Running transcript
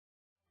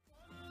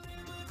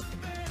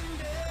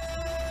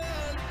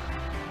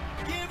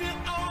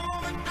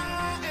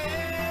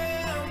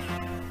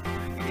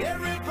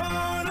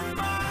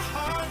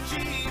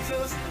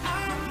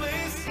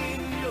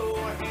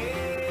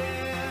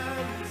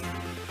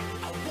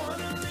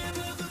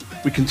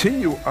We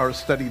continue our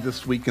study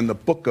this week in the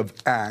book of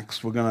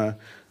Acts. We're going to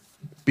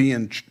be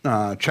in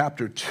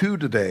chapter 2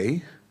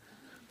 today.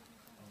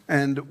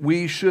 And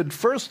we should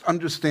first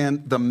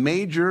understand the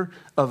major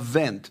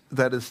event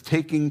that is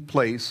taking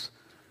place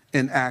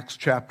in Acts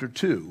chapter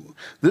 2.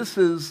 This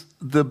is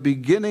the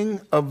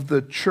beginning of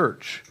the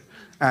church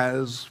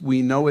as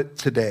we know it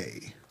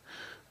today.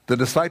 The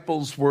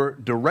disciples were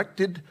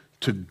directed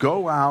to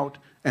go out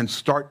and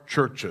start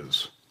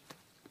churches.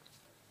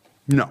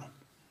 No.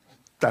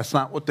 That's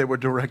not what they were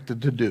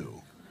directed to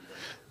do.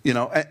 You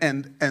know,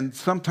 and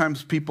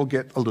sometimes people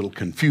get a little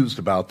confused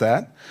about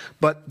that.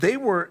 But they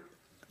were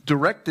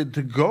directed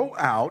to go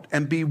out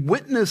and be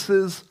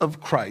witnesses of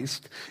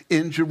Christ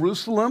in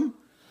Jerusalem,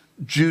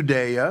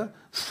 Judea,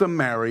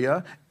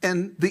 Samaria,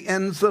 and the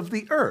ends of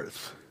the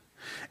earth.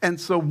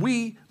 And so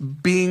we,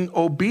 being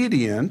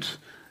obedient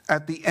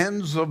at the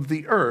ends of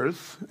the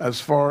earth, as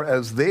far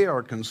as they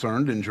are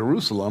concerned in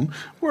Jerusalem,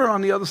 we're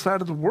on the other side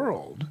of the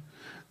world.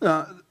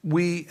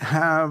 We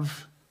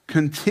have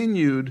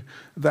continued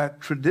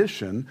that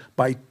tradition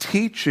by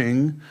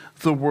teaching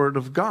the Word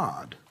of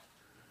God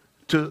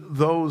to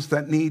those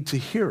that need to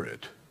hear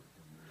it.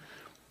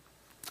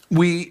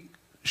 We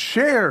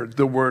shared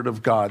the Word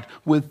of God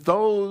with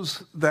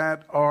those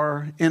that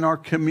are in our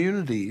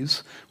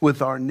communities,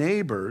 with our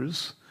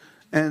neighbors,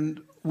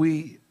 and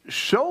we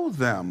show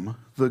them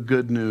the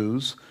good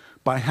news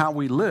by how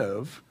we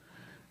live,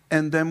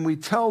 and then we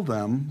tell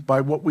them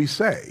by what we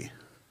say.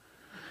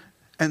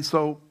 And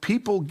so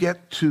people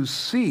get to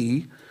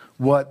see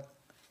what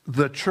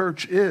the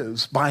church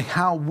is by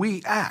how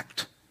we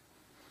act.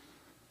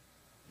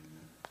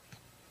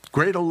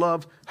 Greater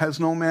love has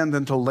no man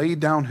than to lay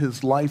down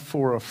his life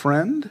for a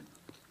friend.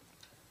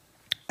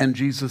 And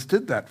Jesus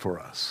did that for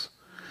us.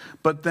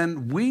 But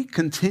then we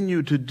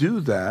continue to do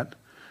that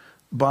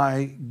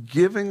by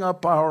giving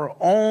up our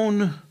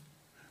own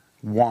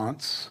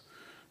wants,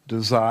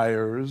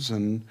 desires,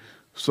 and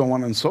so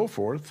on and so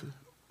forth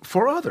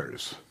for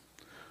others.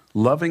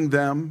 Loving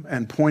them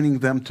and pointing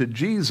them to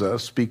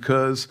Jesus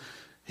because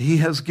he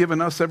has given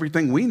us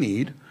everything we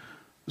need.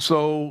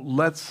 So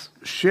let's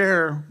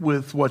share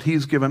with what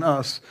he's given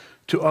us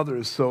to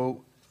others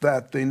so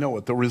that they know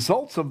it. The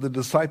results of the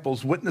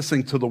disciples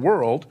witnessing to the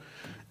world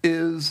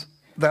is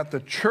that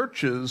the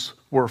churches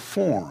were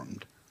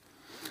formed.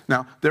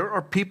 Now, there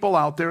are people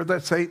out there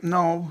that say,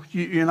 no,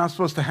 you're not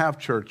supposed to have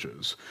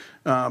churches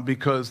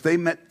because they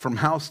met from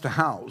house to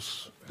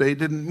house. They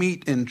didn't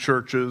meet in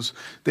churches.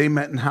 They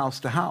met in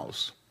house to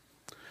house.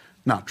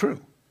 Not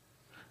true.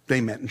 They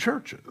met in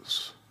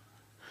churches.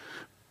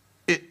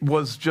 It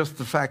was just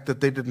the fact that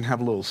they didn't have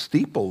little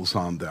steeples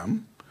on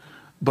them,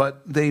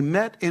 but they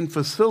met in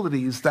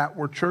facilities that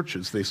were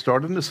churches. They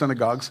started in the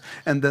synagogues,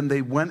 and then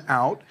they went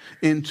out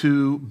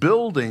into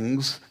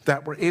buildings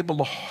that were able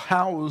to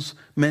house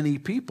many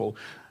people.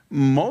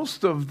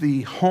 Most of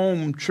the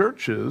home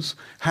churches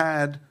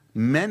had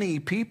many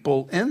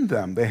people in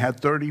them. They had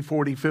 30,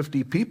 40,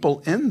 50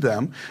 people in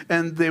them,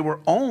 and they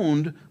were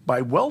owned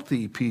by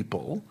wealthy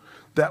people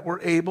that were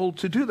able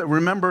to do that.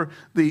 Remember,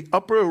 the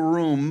upper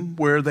room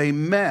where they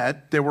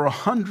met, there were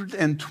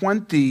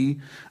 120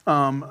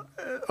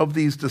 of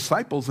these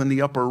disciples in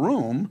the upper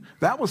room.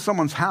 That was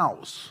someone's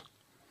house.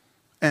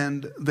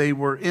 And they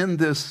were in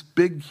this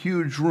big,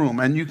 huge room.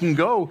 And you can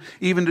go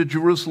even to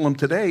Jerusalem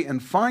today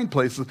and find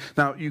places.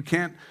 Now, you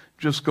can't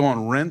just go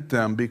and rent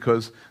them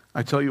because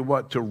I tell you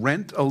what, to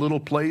rent a little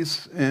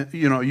place,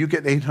 you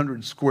get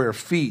 800 square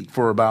feet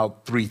for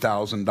about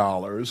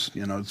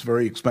 $3,000. It's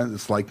very expensive.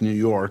 It's like New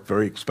York,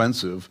 very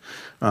expensive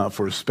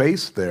for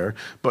space there.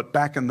 But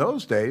back in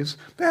those days,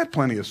 they had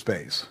plenty of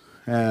space.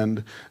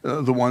 And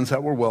the ones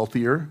that were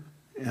wealthier,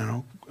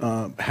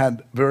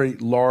 had very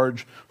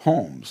large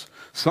homes.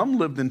 Some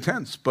lived in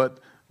tents, but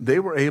they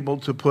were able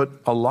to put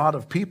a lot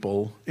of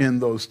people in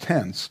those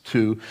tents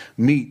to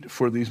meet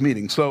for these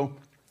meetings. So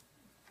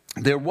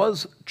there were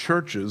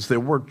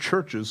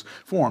churches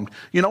formed.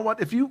 You know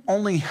what? If you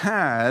only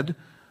had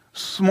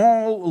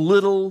small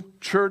little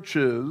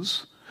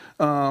churches,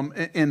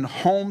 in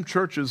home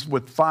churches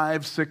with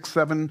 5, 6,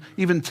 7,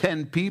 even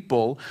 10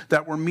 people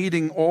that were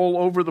meeting all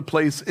over the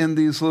place in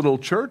these little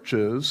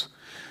churches,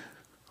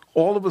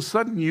 all of a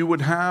sudden you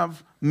would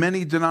have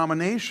many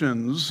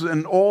denominations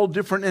and all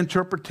different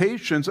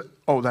interpretations.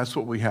 Oh, that's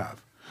what we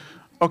have.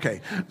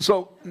 Okay,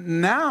 so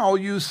now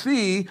you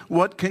see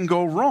what can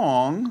go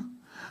wrong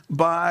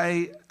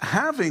by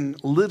having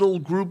little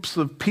groups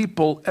of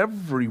people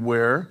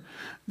everywhere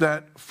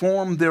that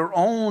form their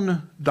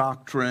own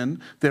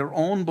doctrine, their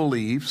own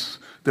beliefs,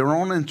 their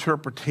own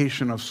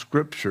interpretation of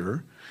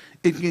Scripture.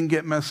 It can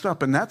get messed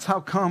up. And that's how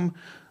come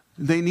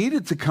they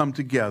needed to come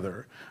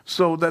together,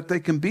 so that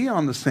they can be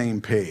on the same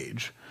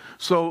page,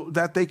 so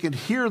that they can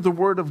hear the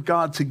Word of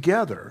God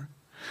together.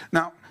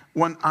 Now,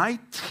 when I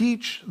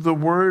teach the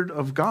Word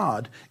of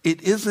God,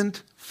 it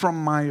isn't from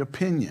my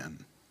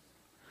opinion.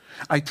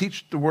 I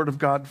teach the Word of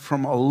God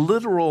from a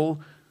literal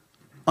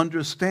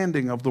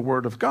understanding of the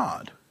Word of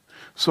God.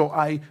 So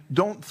I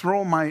don't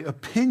throw my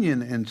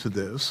opinion into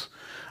this.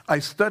 I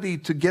study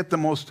to get the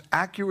most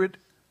accurate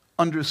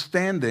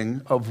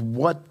understanding of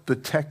what the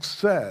text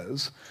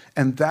says,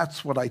 and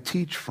that's what I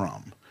teach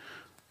from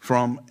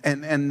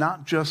and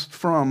not just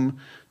from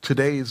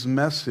today's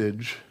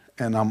message.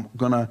 And I'm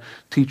going to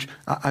teach,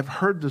 I've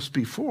heard this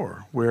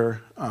before,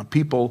 where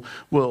people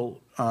will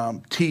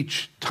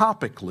teach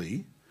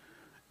topically,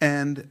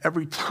 and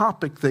every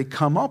topic they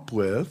come up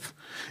with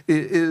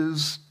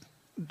is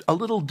a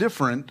little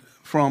different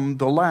from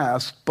the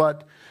last,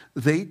 but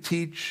they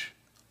teach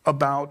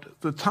about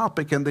the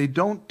topic, and they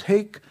don't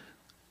take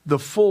the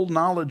full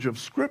knowledge of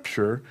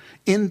Scripture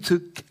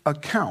into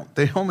account.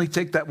 They only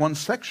take that one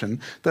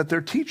section that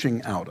they're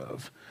teaching out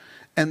of,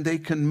 and they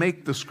can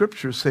make the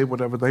Scriptures say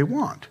whatever they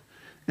want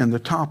in the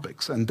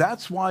topics. And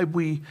that's why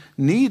we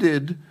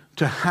needed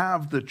to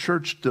have the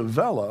church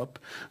develop,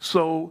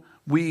 so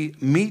we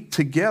meet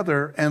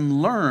together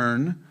and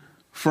learn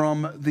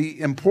from the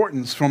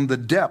importance, from the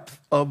depth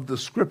of the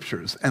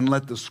Scriptures, and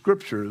let the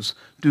Scriptures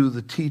do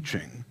the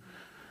teaching.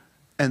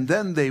 And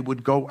then they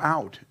would go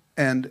out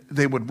and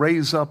they would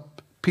raise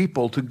up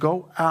people to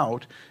go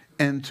out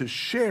and to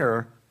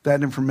share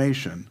that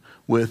information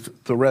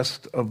with the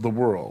rest of the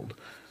world.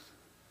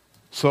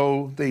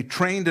 So they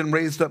trained and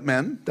raised up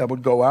men that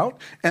would go out,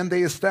 and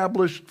they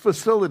established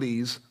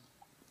facilities,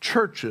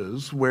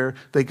 churches, where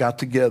they got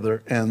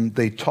together and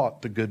they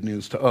taught the good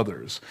news to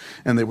others.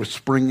 And they were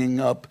springing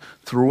up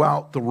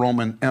throughout the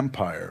Roman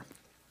Empire.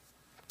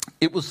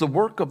 It was the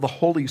work of the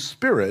Holy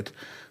Spirit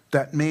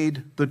that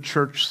made the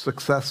church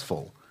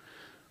successful.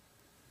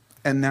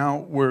 And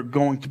now we're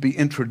going to be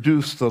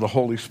introduced to the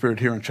Holy Spirit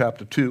here in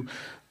chapter 2.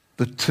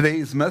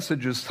 Today's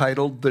message is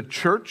titled, "The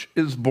Church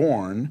is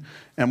Born,"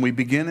 and we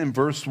begin in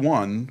verse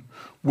 1,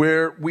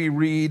 where we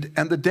read,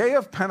 "And the day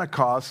of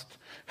Pentecost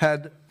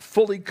had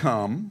fully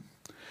come.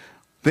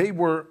 They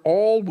were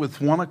all with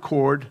one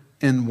accord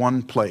in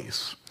one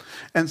place."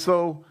 And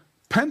so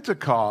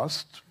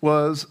Pentecost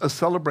was a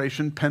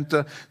celebration.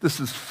 This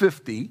is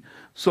 50.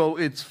 So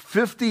it's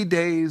 50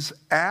 days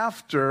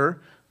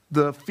after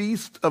the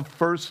Feast of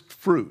First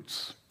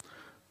Fruits.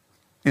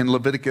 In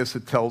Leviticus,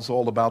 it tells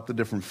all about the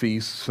different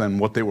feasts and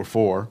what they were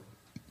for.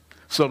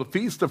 So the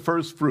Feast of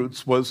First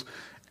Fruits was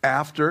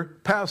after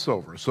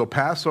Passover. So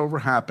Passover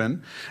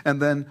happened,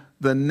 and then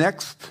the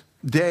next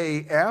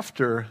day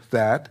after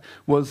that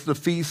was the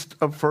Feast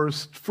of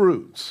First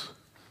Fruits.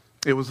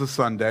 It was a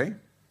Sunday.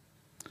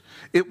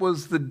 It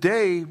was the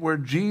day where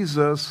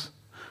Jesus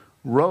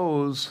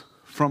rose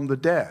from the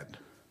dead.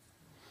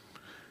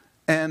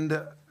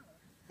 And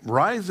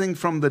rising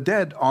from the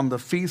dead on the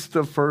Feast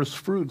of First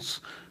Fruits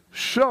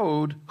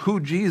showed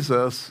who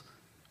Jesus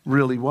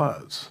really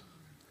was.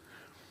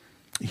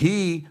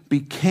 He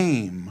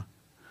became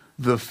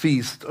the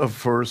Feast of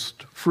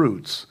First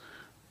Fruits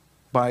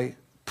by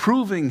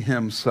proving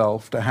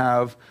himself to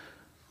have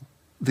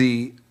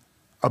the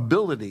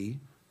ability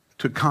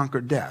to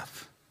conquer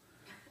death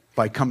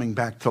by coming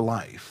back to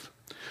life.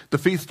 The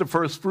Feast of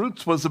First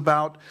Fruits was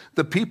about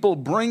the people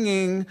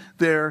bringing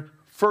their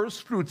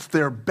first fruits,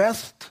 their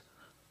best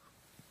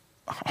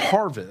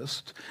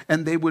harvest,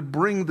 and they would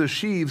bring the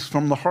sheaves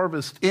from the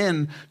harvest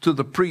in to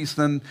the priest,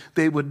 and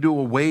they would do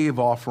a wave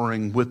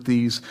offering with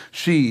these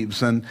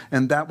sheaves, and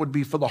that would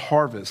be for the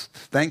harvest,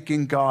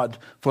 thanking God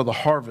for the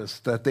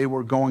harvest that they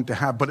were going to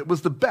have. But it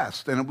was the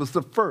best, and it was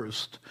the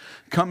first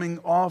coming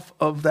off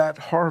of that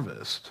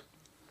harvest.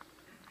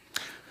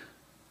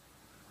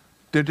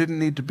 There didn't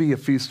need to be a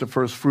Feast of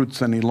First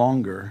Fruits any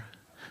longer,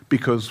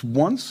 because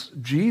once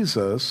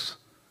Jesus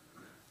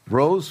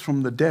rose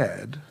from the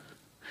dead,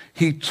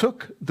 he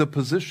took the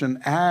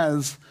position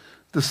as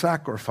the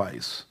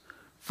sacrifice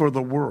for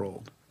the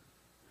world.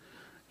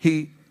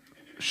 He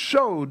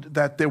showed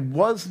that there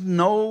was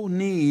no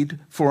need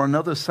for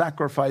another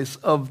sacrifice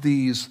of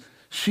these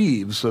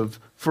sheaves of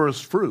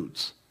first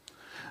fruits,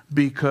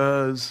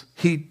 because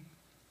he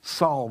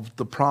solved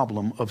the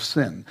problem of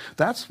sin.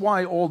 That's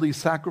why all these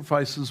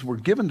sacrifices were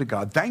given to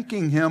God,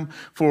 thanking him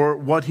for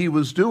what he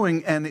was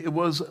doing, and it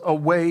was a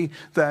way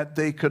that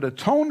they could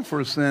atone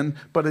for sin,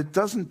 but it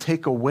doesn't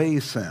take away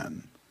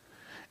sin.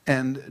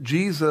 And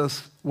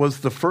Jesus was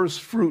the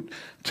first fruit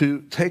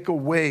to take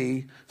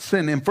away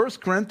sin. In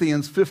 1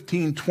 Corinthians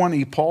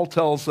 15:20, Paul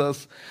tells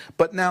us,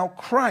 "But now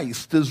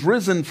Christ is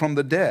risen from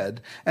the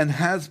dead and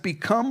has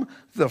become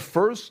the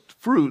first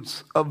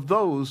fruits of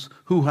those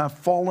who have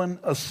fallen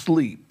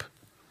asleep."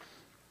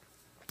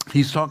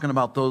 He's talking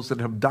about those that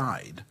have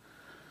died.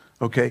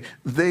 Okay?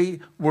 They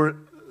were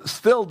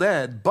still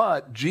dead,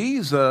 but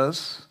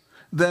Jesus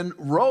then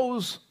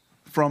rose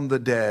from the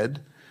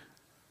dead.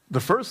 The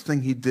first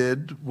thing he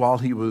did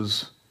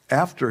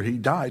after he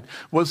died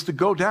was to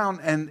go down,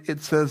 and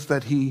it says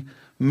that he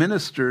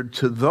ministered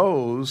to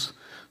those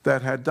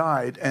that had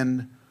died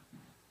and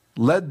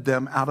led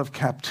them out of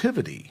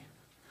captivity.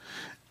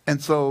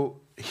 And so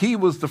he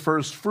was the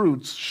first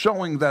fruits,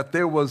 showing that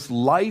there was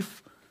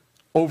life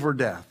over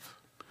death.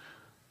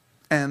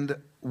 And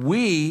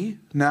we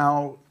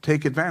now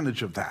take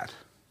advantage of that.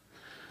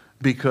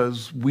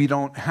 because we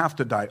don't have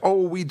to die.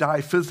 Oh, we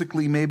die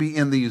physically maybe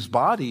in these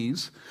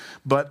bodies,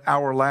 but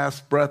our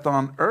last breath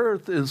on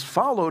earth is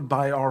followed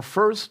by our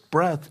first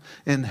breath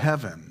in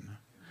heaven.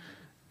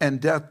 And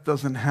death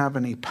doesn't have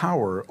any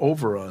power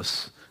over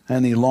us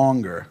any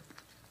longer.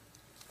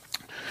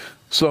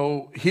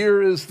 So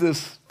here is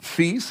this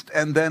feast,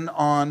 and then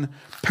on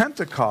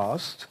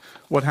Pentecost,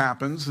 what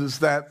happens is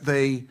that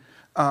they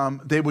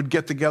would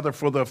get together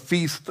for the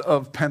Feast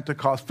of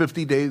Pentecost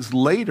 50 days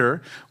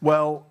later.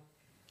 Well,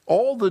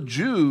 all the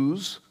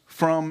Jews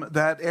from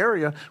that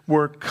area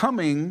were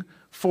coming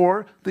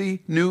for the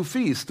new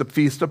feast, the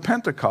Feast of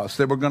Pentecost.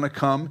 They were going to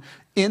come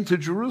into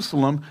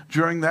Jerusalem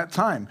during that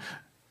time.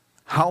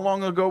 How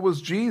long ago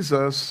was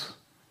Jesus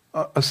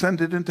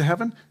ascended into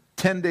heaven?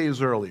 10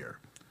 days earlier.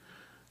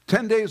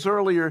 10 days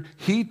earlier,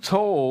 he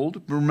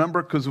told,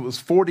 remember, because it was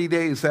 40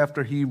 days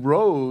after he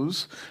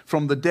rose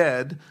from the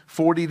dead,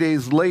 40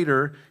 days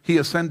later, he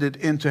ascended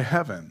into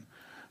heaven.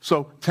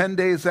 So 10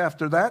 days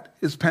after that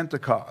is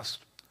Pentecost.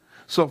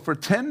 So for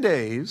 10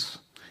 days,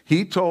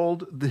 he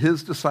told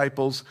his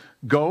disciples,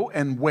 go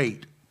and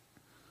wait.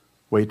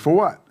 Wait for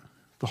what?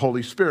 The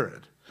Holy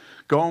Spirit.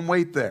 Go and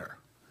wait there.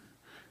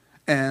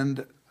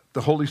 And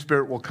the Holy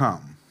Spirit will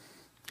come.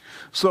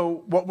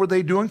 So what were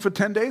they doing for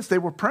 10 days? They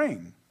were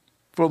praying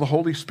for the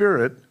Holy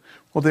Spirit.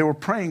 Well, they were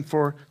praying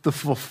for the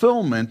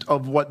fulfillment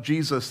of what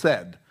Jesus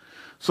said.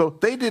 So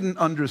they didn't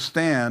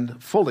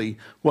understand fully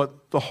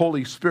what the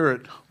Holy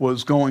Spirit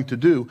was going to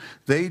do.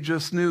 They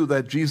just knew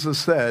that Jesus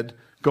said,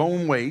 go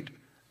and wait,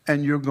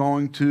 and you're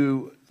going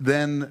to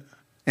then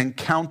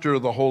encounter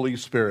the Holy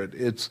Spirit.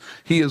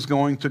 He is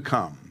going to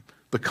come.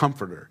 The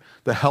Comforter,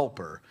 the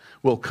Helper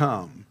will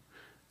come,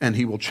 and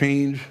he will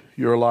change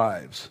your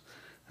lives.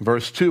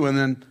 Verse 2, and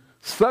then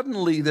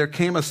suddenly there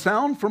came a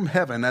sound from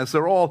heaven as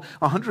they're all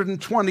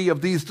 120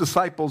 of these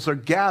disciples are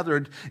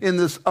gathered in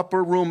this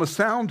upper room. A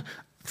sound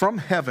from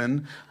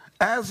heaven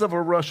as of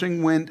a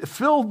rushing wind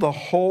filled the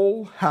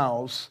whole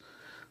house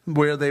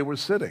where they were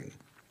sitting.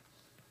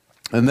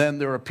 And then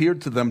there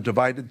appeared to them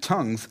divided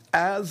tongues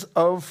as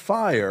of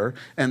fire,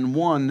 and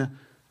one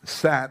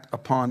sat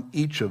upon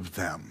each of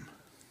them.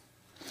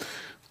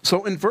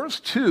 So in verse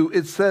 2,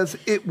 it says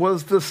it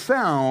was the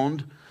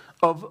sound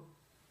of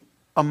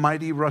a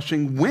mighty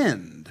rushing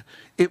wind.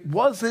 It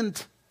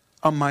wasn't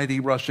a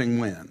mighty rushing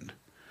wind.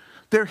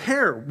 Their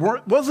hair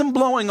wasn't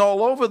blowing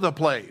all over the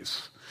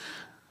place.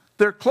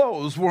 Their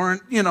clothes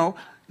weren't,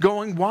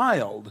 going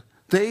wild.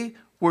 They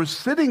were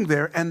sitting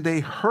there and they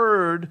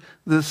heard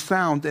this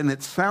sound, and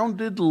it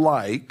sounded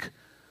like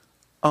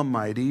a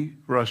mighty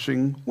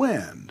rushing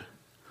wind.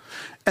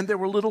 And there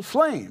were little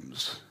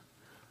flames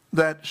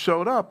that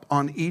showed up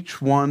on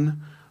each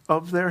one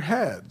of their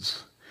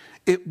heads.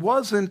 It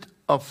wasn't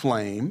a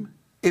flame.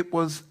 It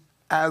was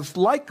as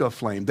like a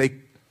flame. They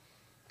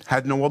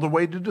had no other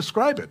way to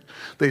describe it.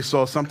 They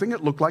saw something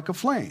that looked like a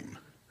flame.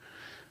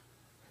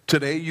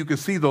 Today, you can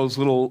see those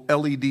little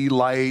LED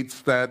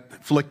lights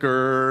that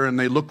flicker and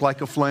they look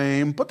like a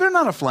flame, but they're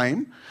not a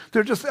flame.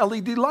 They're just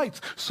LED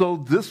lights.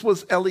 So this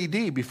was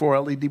LED before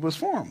LED was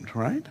formed,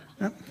 right?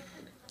 Yep.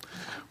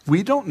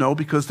 We don't know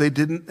because they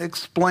didn't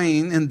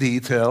explain in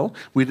detail.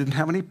 We didn't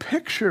have any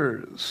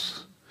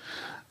pictures.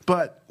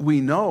 But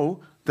we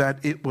know that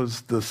it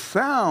was the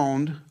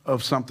sound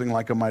of something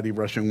like a mighty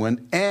rushing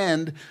wind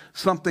and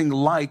something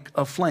like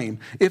a flame.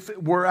 If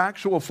it were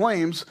actual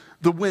flames,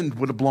 the wind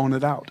would have blown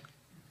it out.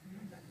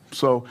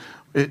 So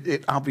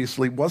it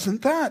obviously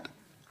wasn't that.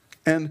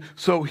 And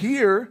so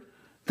here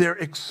they're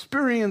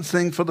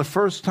experiencing for the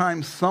first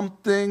time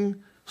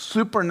something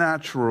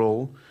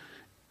supernatural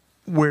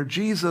where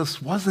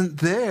Jesus wasn't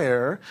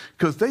there,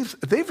 because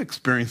they've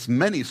experienced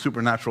many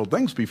supernatural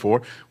things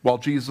before while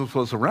Jesus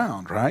was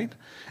around, right?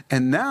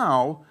 And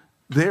now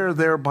they're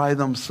there by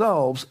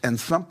themselves and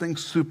something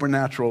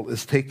supernatural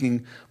is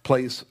taking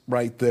place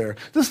right there.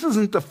 This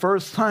isn't the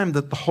first time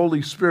that the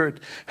Holy Spirit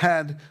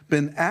had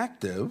been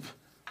active.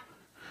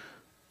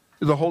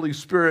 The Holy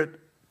Spirit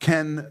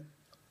can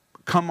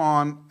come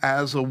on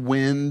as a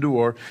wind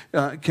or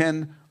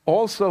can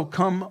also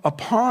come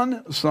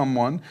upon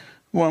someone.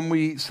 When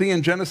we see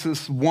in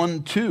Genesis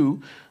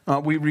 1:2,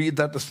 we read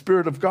that the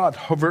Spirit of God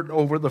hovered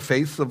over the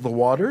face of the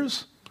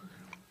waters.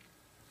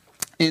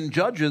 In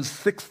Judges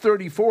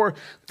 6:34,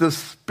 the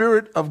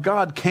Spirit of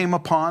God came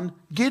upon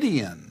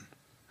Gideon.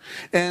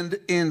 And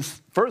in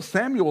 1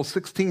 Samuel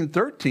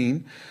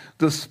 16:13,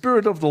 the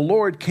Spirit of the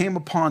Lord came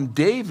upon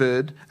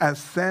David as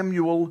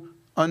Samuel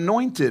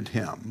anointed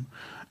him.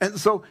 And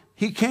so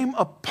he came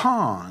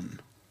upon.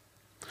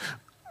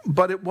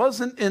 But it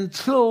wasn't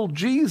until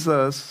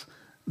Jesus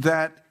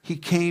that he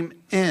came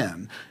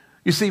in.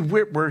 You see,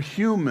 we're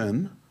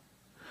human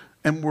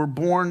and we're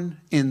born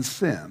in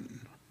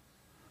sin.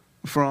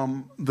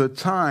 From the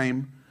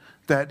time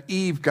that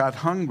Eve got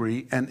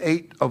hungry and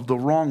ate of the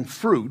wrong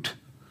fruit,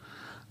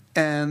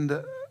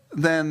 and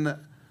then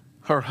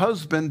her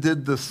husband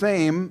did the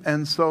same,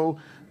 and so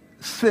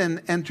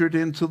sin entered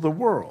into the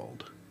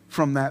world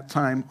from that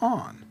time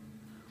on.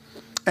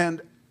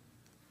 And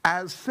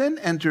as sin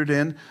entered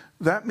in,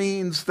 that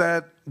means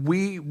that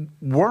we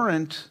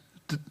weren't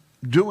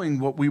doing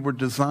what we were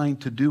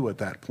designed to do at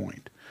that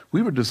point.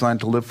 We were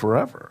designed to live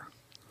forever,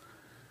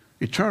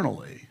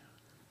 eternally.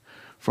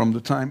 From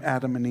the time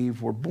Adam and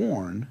Eve were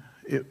born,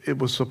 it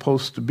was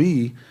supposed to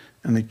be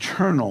an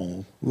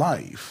eternal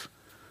life.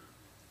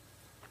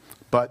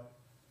 But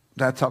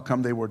that's how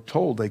come they were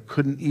told they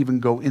couldn't even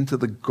go into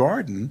the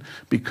garden,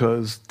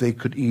 because they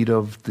could eat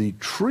of the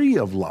tree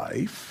of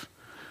life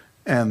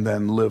and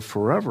then live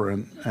forever.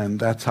 And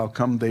that's how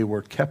come they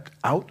were kept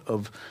out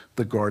of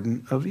the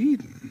Garden of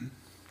Eden.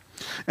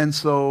 And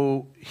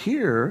so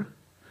here,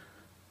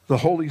 the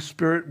Holy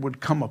Spirit would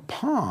come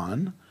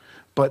upon,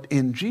 but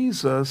in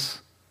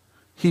Jesus,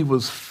 he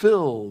was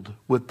filled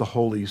with the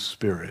Holy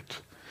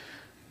Spirit.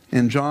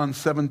 In John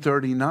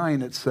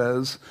 7:39, it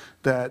says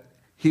that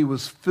he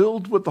was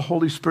filled with the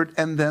Holy Spirit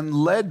and then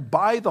led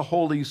by the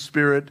Holy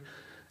Spirit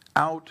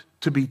out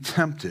to be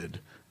tempted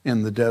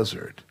in the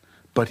desert.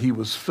 But he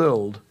was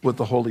filled with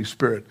the Holy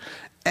Spirit.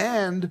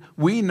 And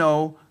we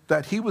know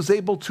that he was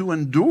able to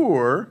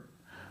endure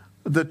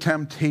the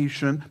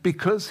temptation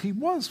because he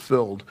was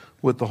filled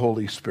with the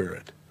Holy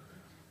Spirit.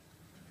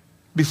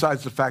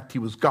 Besides the fact he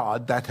was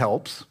God, that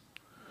helps.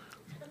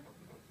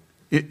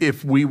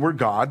 If we were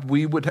God,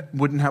 we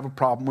wouldn't have a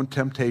problem with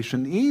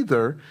temptation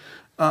either.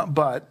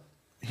 But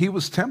he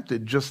was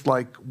tempted just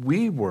like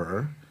we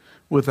were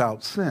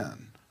without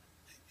sin.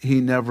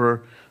 He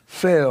never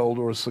failed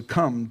or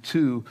succumbed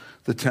to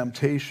the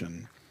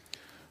temptation.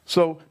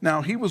 So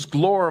now he was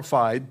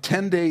glorified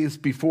 10 days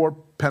before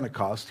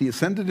Pentecost. He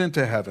ascended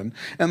into heaven.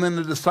 And then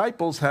the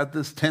disciples had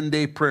this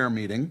 10-day prayer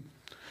meeting.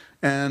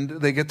 And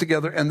they get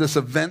together and this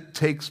event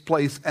takes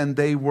place. And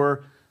they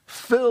were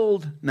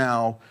filled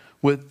now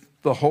with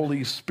the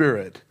Holy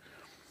Spirit.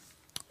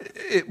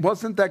 It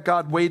wasn't that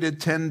God waited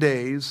 10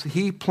 days.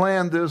 He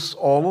planned this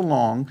all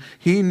along.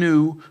 He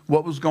knew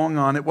what was going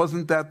on. It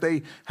wasn't that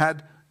they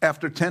had,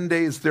 after 10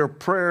 days, their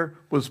prayer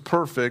was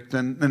perfect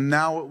and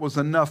now it was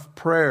enough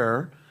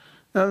prayer.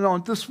 No,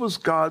 this was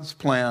God's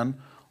plan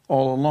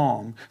all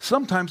along.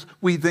 Sometimes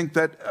we think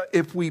that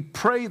if we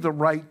pray the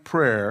right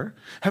prayer,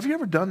 have you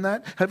ever done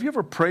that? Have you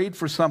ever prayed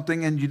for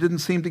something and you didn't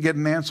seem to get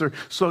an answer,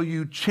 so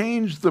you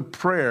change the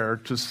prayer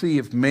to see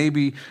if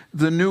maybe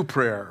the new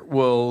prayer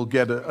will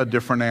get a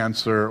different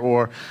answer,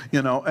 or,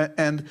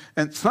 and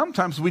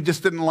sometimes we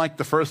just didn't like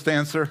the first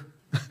answer.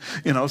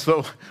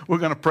 So we're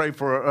going to pray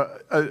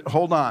for,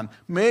 hold on,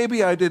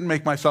 maybe I didn't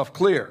make myself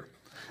clear.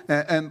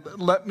 And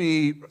let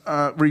me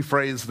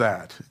rephrase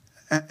that.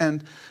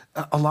 And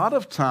a lot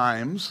of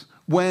times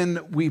when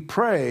we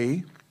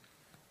pray,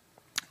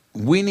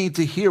 we need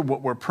to hear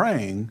what we're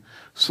praying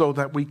so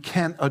that we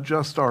can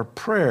adjust our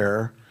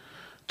prayer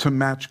to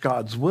match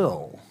God's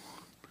will.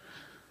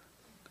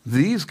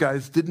 These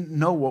guys didn't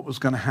know what was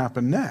going to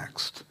happen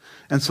next.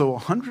 And so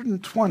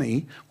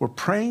 120 were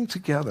praying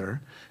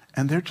together,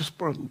 and they're just,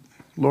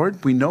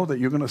 Lord, we know that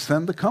you're going to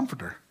send the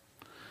Comforter.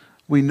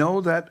 We know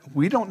that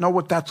we don't know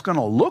what that's going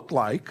to look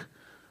like,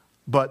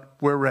 but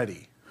we're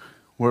ready.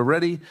 We're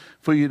ready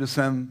for you to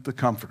send the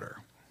Comforter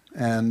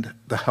and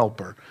the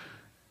Helper.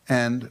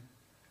 And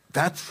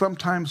that's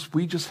sometimes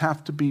we just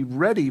have to be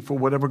ready for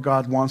whatever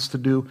God wants to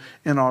do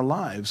in our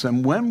lives.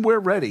 And when we're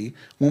ready,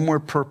 when we're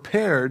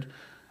prepared,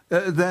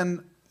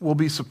 then we'll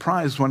be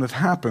surprised when it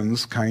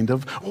happens, kind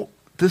of, oh,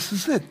 this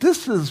is it.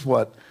 This is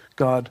what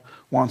God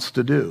wants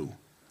to do.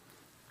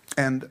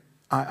 And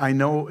I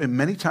know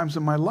many times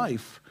in my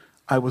life,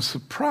 I was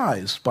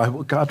surprised by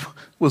what God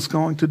was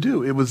going to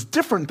do. It was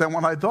different than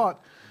what I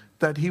thought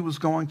that he was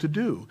going to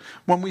do.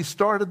 When we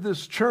started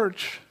this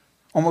church,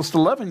 almost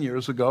 11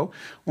 years ago,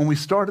 when we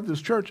started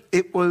this church,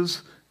 it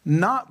was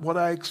not what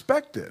I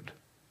expected.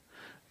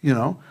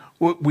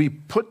 We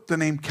put the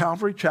name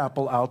Calvary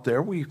Chapel out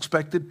there. We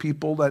expected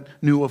people that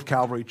knew of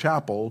Calvary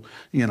Chapel,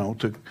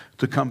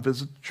 to come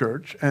visit the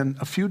church, and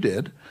a few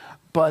did.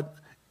 But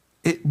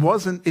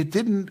it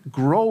didn't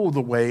grow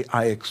the way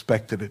I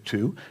expected it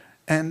to.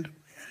 And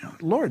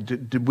Lord,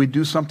 did we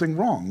do something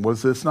wrong?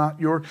 Was this not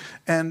your...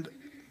 And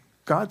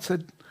God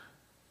said,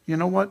 you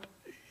know what?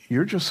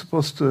 You're just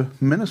supposed to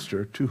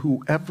minister to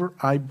whoever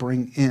I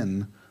bring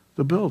in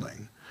the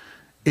building.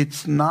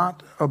 It's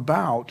not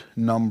about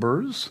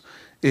numbers.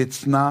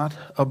 It's not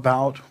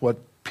about what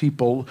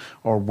people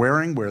are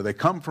wearing, where they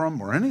come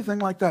from, or anything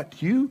like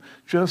that. You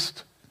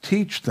just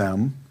teach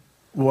them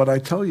what I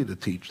tell you to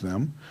teach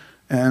them,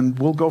 and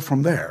we'll go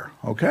from there,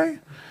 okay?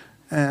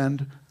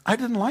 And I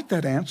didn't like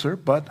that answer,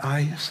 but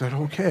I said,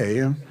 okay.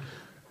 And,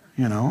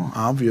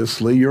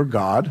 obviously you're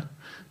God.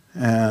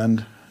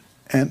 And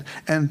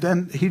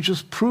then he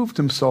just proved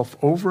himself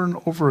over and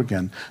over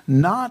again,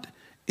 not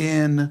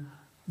in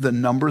the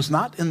numbers,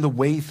 not in the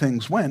way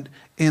things went,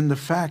 in the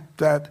fact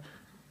that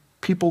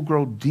people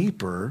grow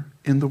deeper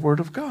in the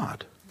Word of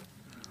God.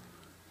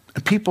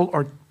 And people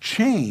are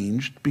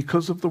changed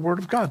because of the Word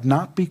of God,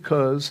 not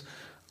because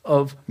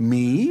of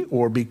me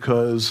or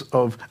because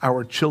of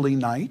our chilly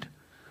night.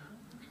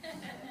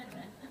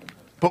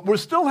 But we're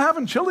still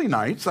having chili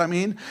nights. I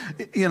mean,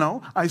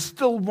 I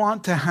still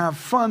want to have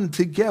fun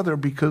together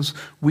because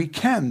we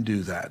can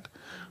do that.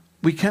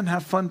 We can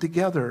have fun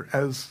together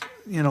as,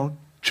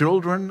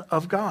 children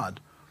of God.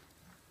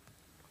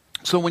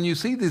 So when you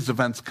see these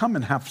events, come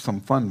and have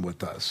some fun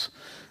with us.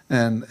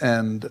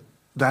 And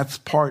that's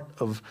part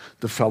of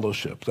the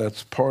fellowship.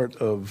 That's part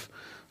of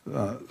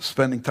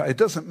spending time. It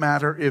doesn't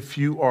matter if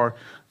you are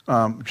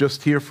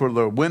just here for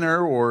the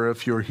winter or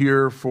if you're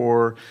here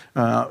for,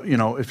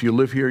 if you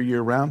live here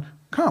year round.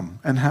 Come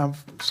and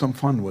have some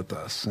fun with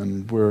us.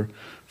 And we're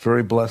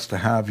very blessed to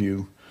have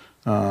you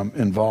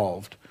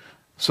involved.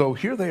 So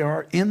here they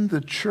are in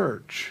the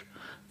church.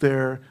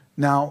 They're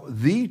now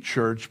the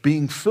church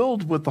being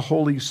filled with the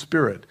Holy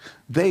Spirit.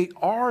 They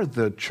are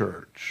the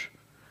church.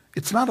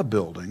 It's not a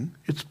building,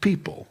 it's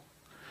people.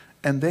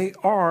 And they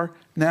are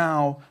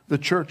now the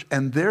church,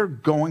 and they're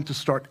going to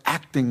start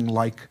acting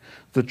like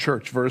the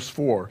church. Verse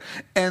 4.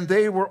 And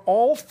they were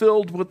all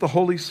filled with the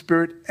Holy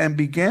Spirit and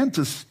began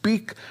to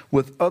speak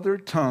with other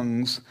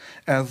tongues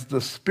as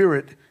the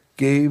Spirit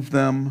gave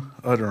them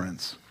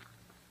utterance.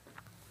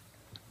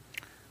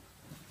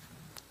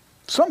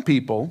 Some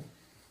people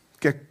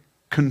get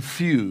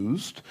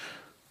confused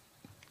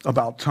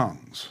about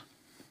tongues.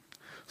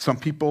 Some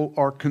people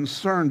are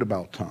concerned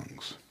about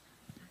tongues.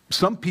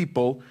 Some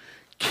people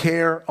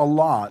care a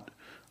lot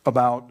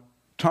about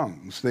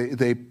tongues.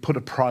 They put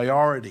a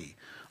priority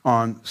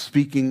on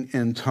speaking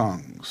in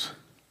tongues.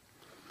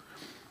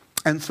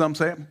 And some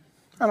say,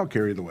 I don't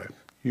care either way.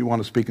 You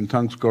want to speak in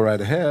tongues, go right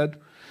ahead.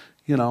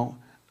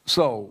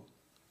 So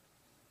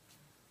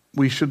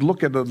we should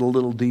look at it a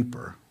little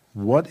deeper.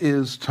 What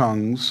is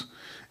tongues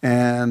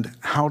and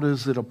how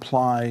does it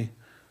apply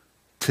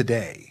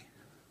today?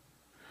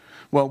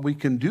 Well, we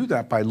can do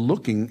that by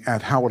looking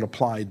at how it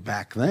applied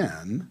back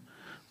then,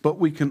 but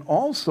we can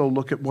also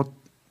look at what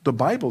the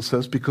Bible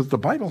says, because the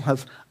Bible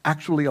has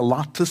actually a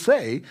lot to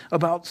say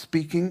about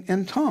speaking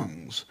in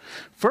tongues.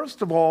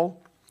 First of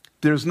all,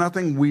 there's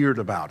nothing weird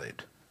about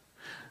it.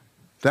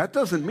 That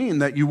doesn't mean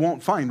that you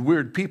won't find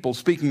weird people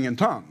speaking in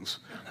tongues.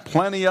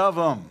 Plenty of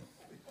them.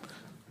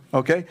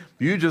 Okay?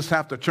 You just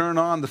have to turn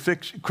on the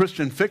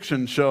Christian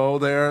fiction show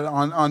there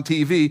on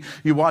TV.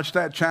 You watch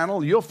that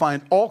channel, you'll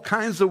find all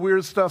kinds of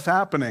weird stuff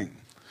happening.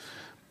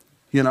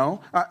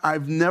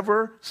 I've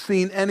never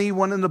seen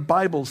anyone in the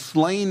Bible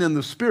slain in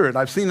the Spirit.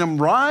 I've seen them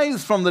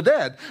rise from the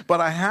dead, but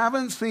I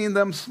haven't seen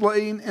them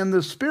slain in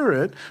the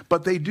Spirit,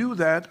 but they do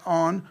that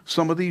on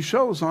some of these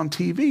shows on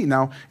TV.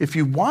 Now, if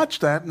you watch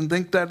that and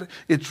think that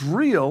it's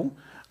real,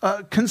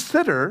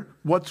 consider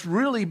what's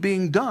really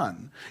being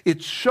done.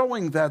 It's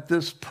showing that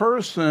this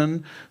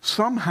person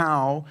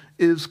somehow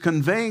is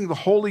conveying the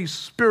Holy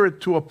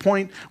Spirit to a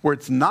point where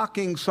it's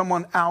knocking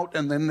someone out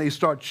and then they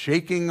start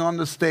shaking on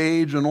the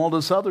stage and all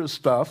this other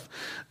stuff.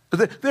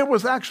 There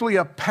was actually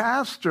a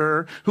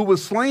pastor who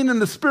was slain in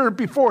the Spirit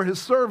before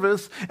his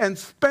service and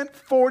spent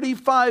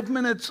 45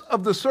 minutes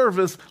of the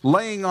service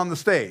laying on the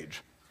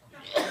stage.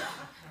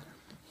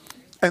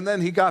 And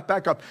then he got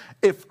back up.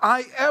 If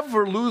I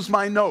ever lose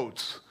my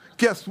notes,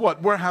 guess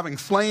what? We're having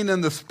slain in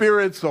the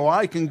Spirit, so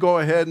I can go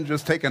ahead and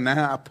just take a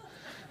nap.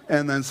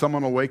 And then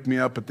someone will wake me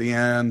up at the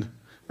end,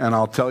 and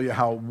I'll tell you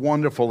how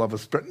wonderful of a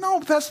Spirit. No,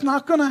 that's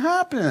not going to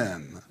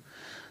happen.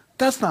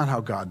 That's not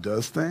how God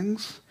does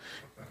things.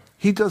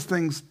 He does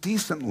things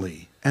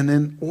decently and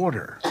in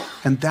order.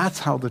 And that's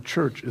how the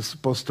church is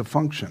supposed to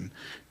function.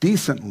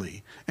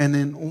 Decently and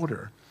in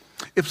order.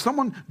 If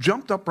someone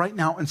jumped up right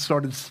now and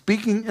started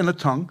speaking in a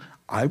tongue,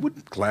 I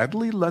would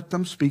gladly let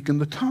them speak in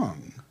the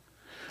tongue.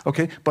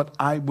 Okay, but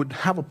I would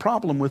have a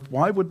problem with,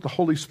 why would the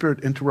Holy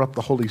Spirit interrupt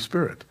the Holy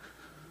Spirit?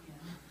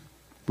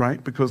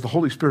 Right? Because the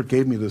Holy Spirit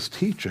gave me this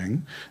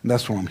teaching, and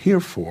that's what I'm here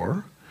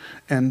for.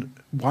 And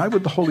why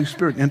would the Holy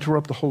Spirit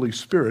interrupt the Holy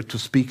Spirit to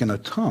speak in a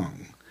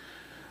tongue?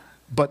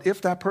 But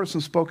if that person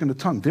spoke in a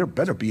tongue, there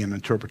better be an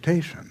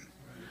interpretation.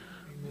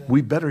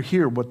 We better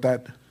hear what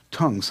that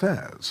tongue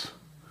says.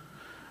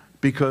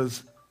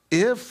 Because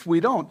if we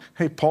don't,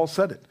 hey, Paul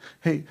said it.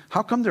 Hey,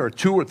 how come there are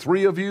 2 or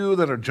 3 of you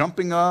that are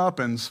jumping up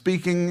and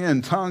speaking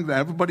in tongues?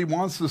 Everybody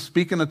wants to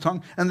speak in a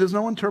tongue, and there's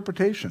no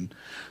interpretation.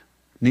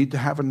 Need to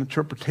have an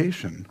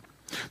interpretation.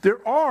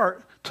 There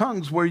are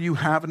tongues where you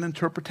have an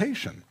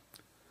interpretation.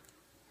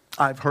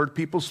 I've heard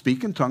people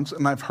speak in tongues,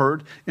 and I've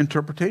heard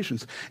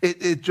interpretations.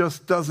 It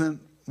just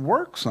doesn't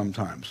work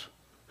sometimes.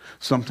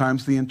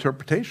 Sometimes the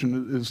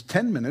interpretation is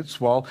 10 minutes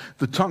while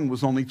the tongue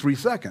was only 3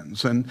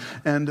 seconds. And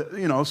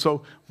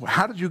so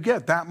how did you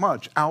get that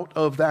much out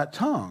of that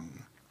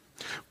tongue?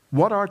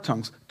 What are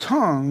tongues?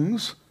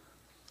 Tongues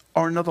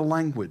are another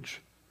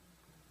language.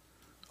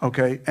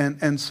 Okay?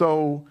 And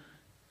so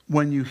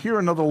when you hear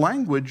another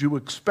language, you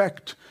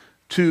expect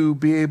to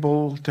be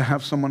able to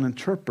have someone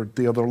interpret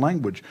the other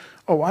language.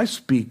 Oh, I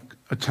speak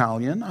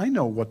Italian. I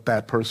know what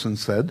that person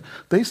said.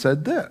 They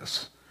said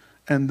this.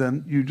 And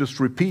then you just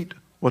repeat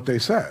what they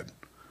said.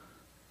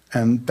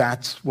 And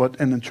that's what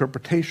an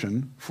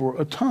interpretation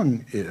for a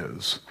tongue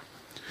is.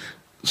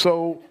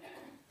 So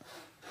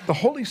The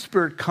Holy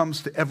Spirit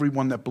comes to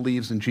everyone that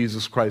believes in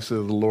Jesus Christ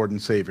as the Lord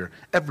and Savior.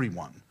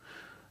 Everyone.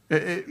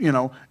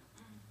 The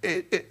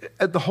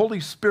Holy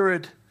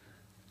Spirit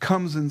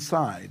comes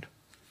inside,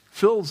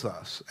 fills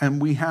us,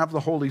 and we have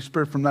the Holy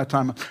Spirit from that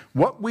time.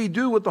 What we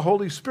do with the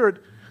Holy Spirit,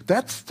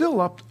 that's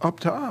still up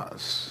to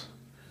us.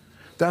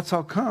 That's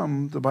how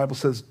come the Bible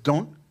says,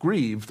 don't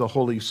grieve the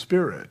Holy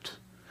Spirit.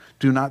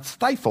 Do not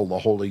stifle the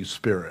Holy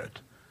Spirit.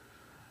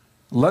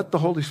 Let the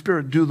Holy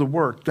Spirit do the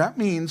work. That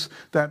means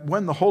that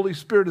when the Holy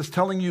Spirit is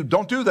telling you,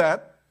 don't do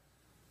that,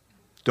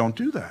 don't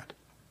do that.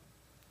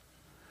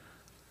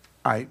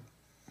 I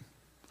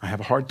have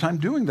a hard time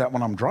doing that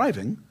when I'm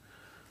driving.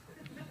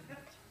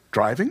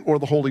 Driving or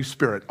the Holy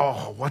Spirit.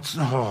 What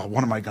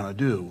am I going to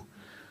do?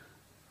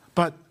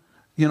 But,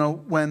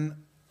 when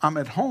I'm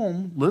at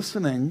home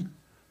listening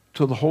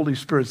to the Holy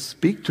Spirit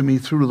speak to me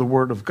through the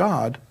Word of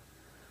God,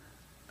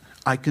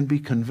 I can be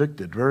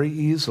convicted very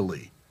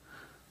easily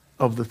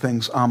of the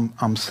things.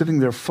 I'm sitting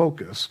there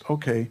focused.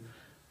 Okay,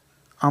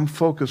 I'm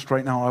focused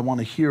right now. I want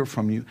to hear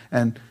from you.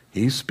 And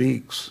he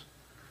speaks.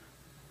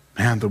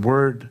 Man, the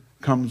word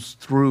comes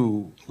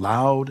through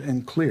loud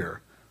and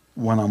clear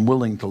when I'm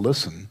willing to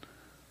listen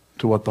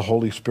to what the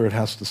Holy Spirit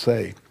has to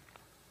say.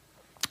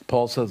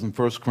 Paul says in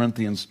 1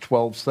 Corinthians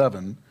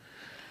 12:7,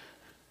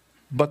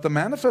 but the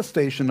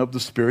manifestation of the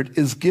Spirit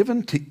is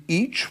given to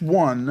each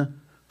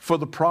one for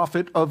the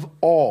profit of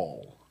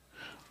all.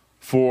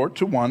 For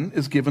to one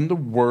is given the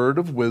word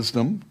of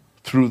wisdom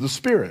through the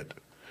Spirit,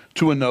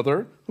 to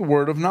another the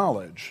word of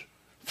knowledge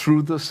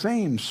through the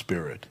same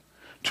Spirit,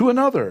 to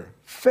another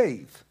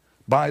faith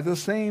by the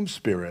same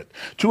Spirit,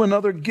 to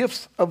another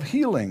gifts of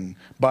healing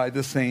by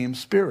the same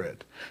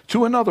Spirit,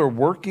 to another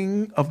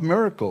working of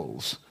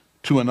miracles,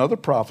 to another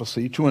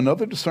prophecy, to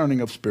another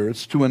discerning of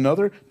spirits, to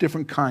another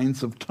different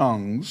kinds of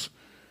tongues,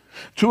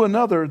 to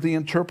another the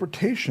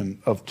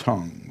interpretation of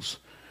tongues.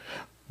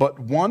 But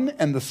one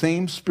and the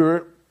same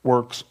Spirit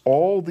works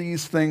all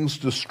these things,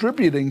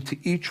 distributing to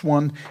each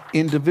one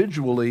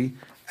individually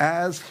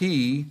as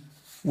he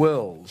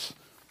wills.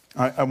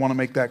 I want to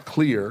make that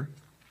clear.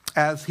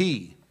 As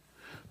he.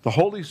 The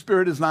Holy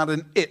Spirit is not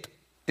an it,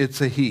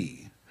 it's a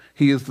he.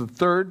 He is the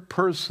third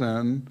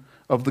person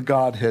of the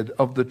Godhead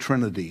of the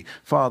Trinity.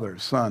 Father,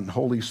 Son,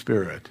 Holy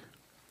Spirit.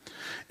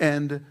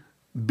 And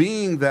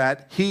being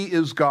that he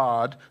is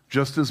God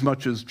just as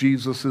much as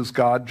Jesus is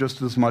God,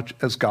 just as much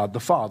as God the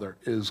Father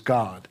is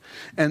God.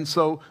 And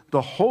so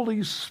the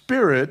Holy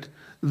Spirit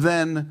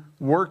then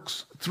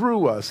works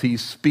through us. He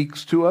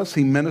speaks to us,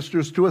 he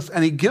ministers to us,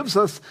 and he gives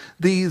us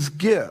these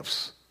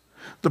gifts.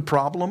 The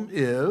problem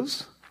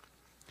is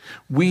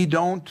we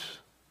don't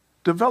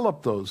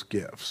develop those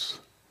gifts.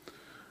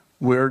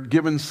 We're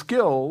given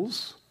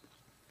skills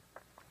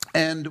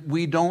and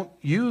we don't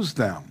use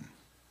them.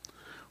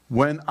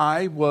 When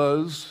I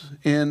was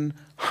in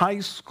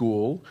high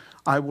school,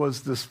 I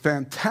was this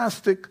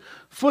fantastic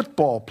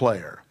football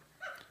player.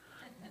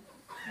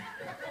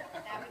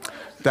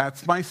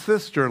 That's my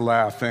sister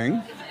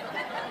laughing.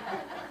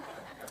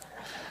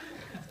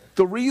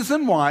 The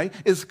reason why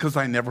is because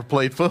I never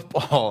played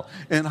football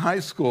in high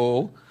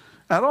school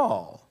at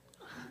all.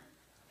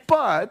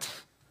 But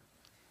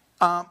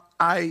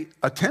I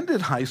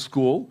attended high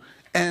school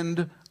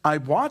and I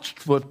watched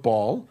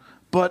football,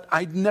 but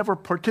I'd never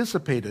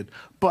participated.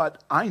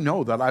 But I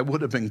know that I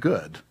would have been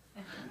good.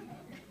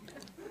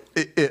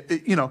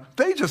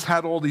 They just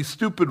had all these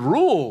stupid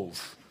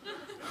rules.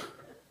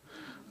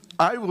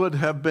 I would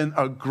have been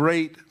a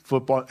great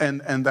football,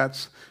 and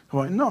that's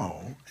why,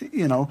 no,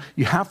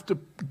 you have to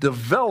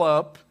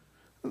develop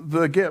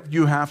the gift.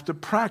 You have to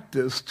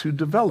practice to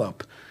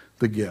develop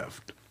the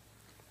gift.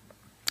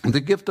 The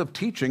gift of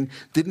teaching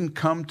didn't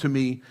come to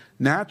me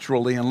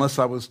naturally unless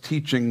I was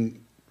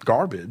teaching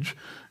garbage,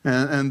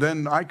 and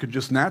then I could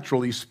just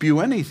naturally spew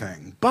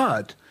anything.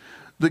 But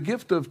the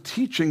gift of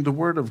teaching the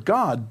Word of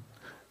God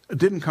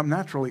didn't come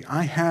naturally.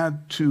 I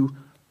had to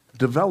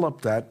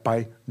develop that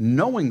by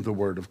knowing the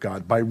Word of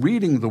God, by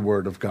reading the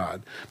Word of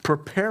God,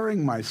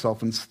 preparing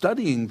myself and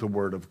studying the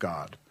Word of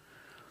God.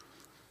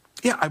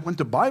 Yeah, I went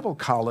to Bible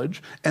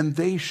college, and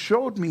they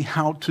showed me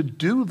how to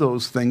do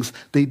those things.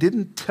 They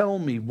didn't tell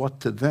me what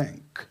to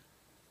think.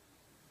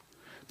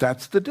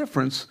 That's the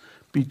difference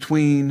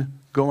between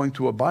going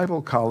to a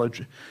Bible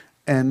college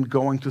and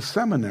going to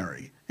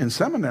seminary. In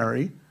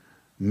seminary,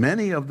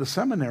 many of the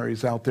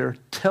seminaries out there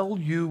tell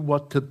you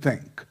what to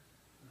think.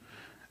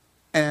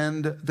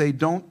 And they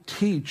don't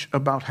teach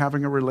about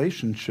having a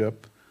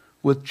relationship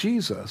with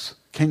Jesus.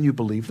 Can you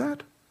believe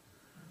that?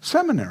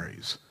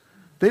 Seminaries.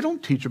 They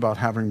don't teach about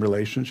having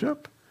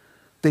relationship.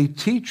 They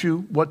teach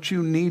you what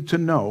you need to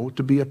know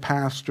to be a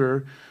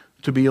pastor,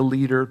 to be a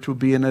leader, to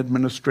be an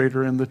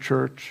administrator in the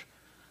church.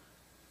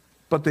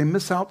 But they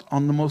miss out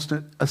on the most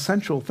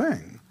essential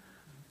thing.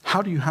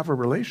 How do you have a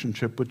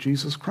relationship with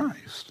Jesus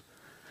Christ?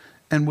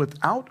 And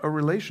without a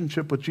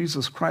relationship with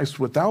Jesus Christ,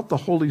 without the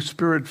Holy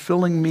Spirit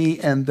filling me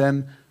and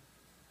then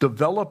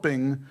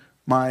developing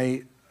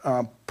my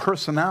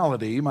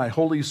personality, my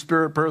Holy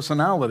Spirit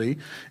personality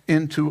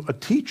into a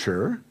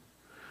teacher,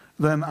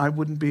 then I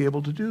wouldn't be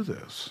able to do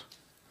this.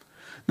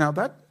 Now,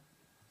 that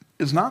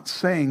is not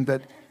saying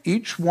that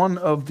each one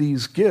of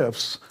these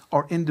gifts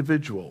are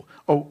individual.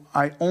 Oh,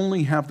 I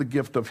only have the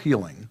gift of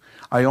healing.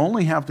 I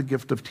only have the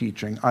gift of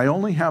teaching. I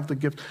only have the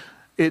gift.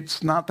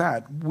 It's not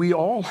that. We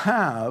all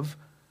have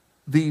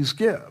these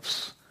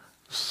gifts.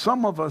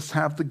 Some of us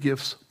have the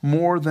gifts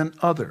more than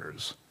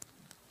others.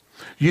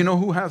 You know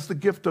who has the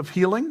gift of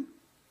healing?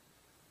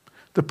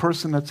 The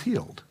person that's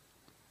healed.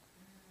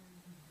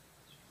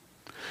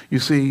 You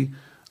see,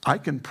 I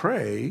can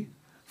pray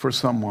for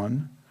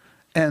someone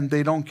and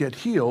they don't get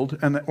healed,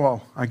 and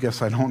well, I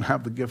guess I don't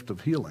have the gift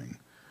of healing.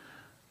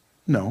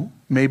 No,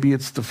 maybe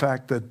it's the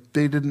fact that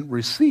they didn't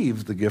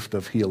receive the gift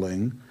of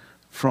healing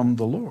from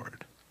the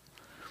Lord.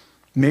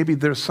 Maybe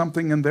there's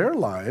something in their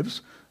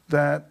lives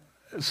that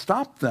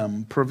stopped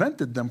them,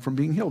 prevented them from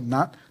being healed.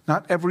 Not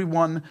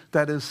everyone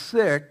that is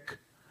sick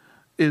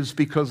is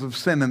because of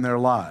sin in their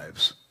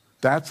lives.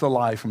 That's a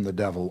lie from the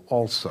devil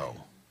also.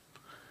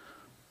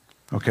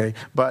 Okay,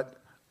 but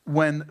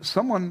when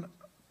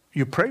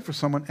you pray for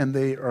someone and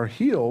they are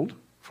healed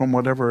from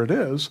whatever it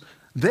is,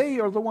 they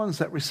are the ones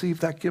that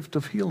receive that gift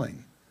of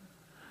healing.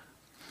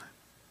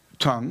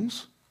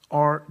 Tongues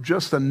are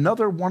just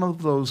another one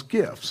of those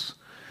gifts.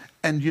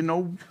 And you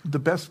know the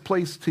best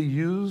place to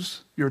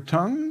use your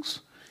tongues?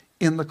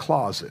 In the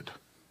closet.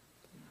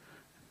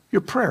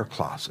 Your prayer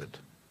closet.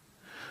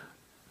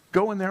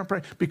 Go in there and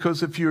pray.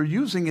 Because if you're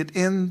using it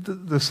in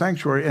the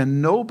sanctuary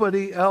and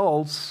nobody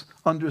else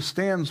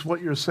understands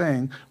what you're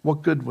saying,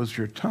 what good was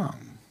your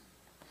tongue?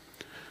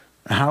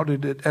 How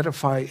did it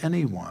edify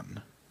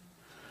anyone?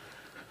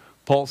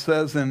 Paul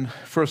says in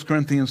 1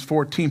 Corinthians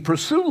 14,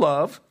 pursue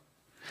love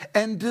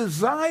and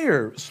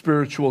desire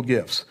spiritual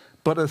gifts,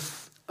 but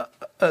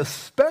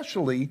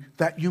especially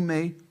that you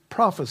may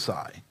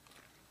prophesy.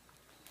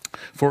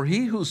 For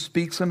he who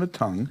speaks in a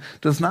tongue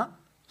does not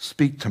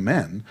speak to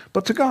men,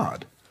 but to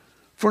God,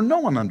 for no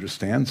one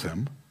understands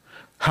him.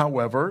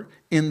 However,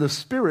 in the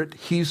Spirit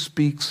he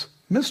speaks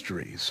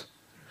mysteries.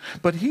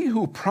 But he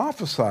who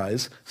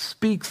prophesies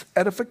speaks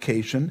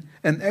edification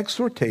and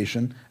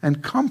exhortation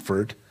and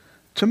comfort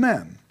to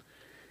men.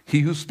 He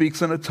who speaks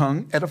in a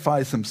tongue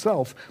edifies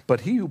himself,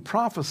 but he who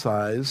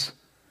prophesies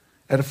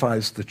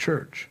edifies the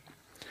church.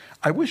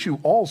 I wish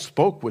you all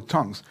spoke with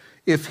tongues.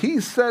 If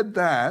he said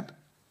that,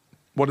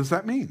 what does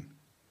that mean?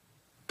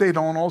 They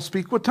don't all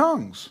speak with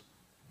tongues.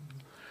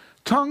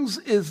 Tongues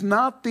is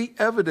not the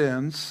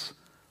evidence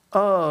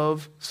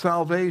of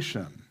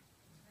salvation.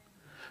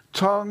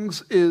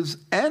 Tongues is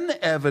an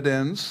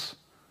evidence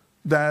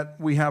that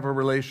we have a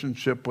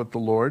relationship with the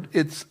Lord.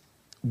 It's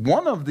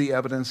one of the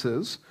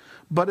evidences,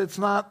 but it's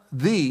not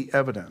the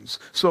evidence.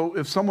 So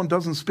if someone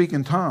doesn't speak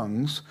in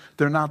tongues,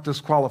 they're not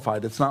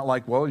disqualified. It's not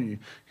like, well, you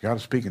got to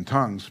speak in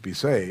tongues to be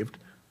saved.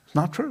 It's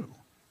not true.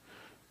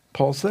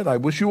 Paul said, I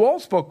wish you all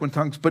spoke with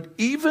tongues, but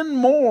even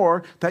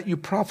more that you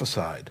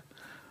prophesied.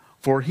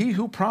 For he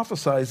who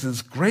prophesies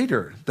is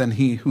greater than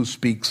he who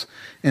speaks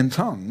in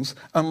tongues,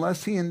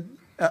 unless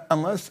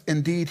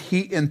indeed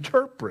he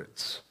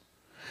interprets,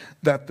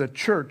 that the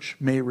church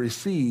may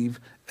receive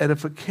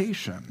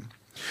edification.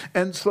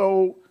 And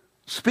so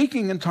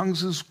speaking in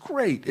tongues is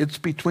great. It's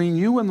between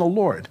you and the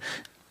Lord.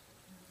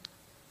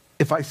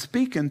 If I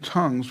speak in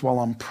tongues while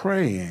I'm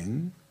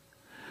praying,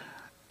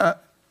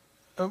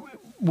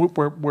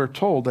 we're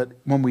told that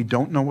when we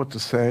don't know what to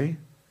say,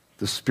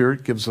 the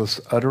Spirit gives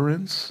us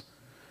utterance.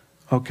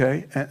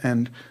 Okay?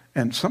 And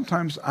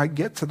sometimes I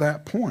get to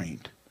that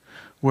point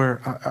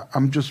where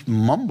I'm just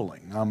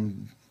mumbling,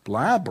 I'm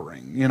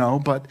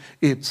blabbering, but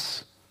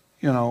it's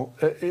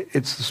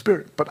the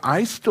Spirit. But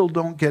I still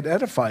don't get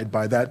edified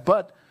by that,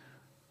 but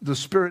the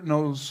Spirit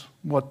knows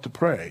what to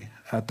pray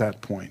at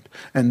that point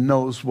and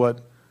knows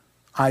what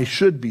I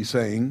should be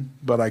saying,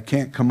 but I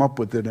can't come up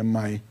with it in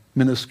my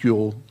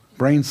minuscule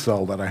brain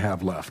cell that I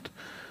have left.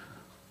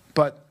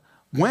 But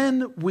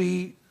when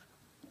we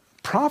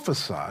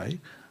prophesy,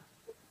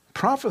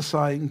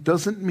 prophesying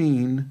doesn't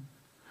mean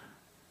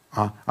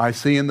I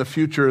see in the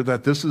future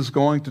that this is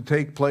going to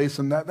take place,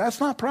 and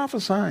that's not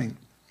prophesying.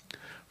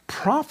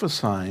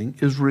 Prophesying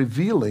is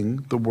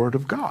revealing the Word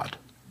of God.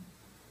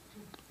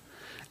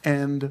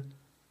 And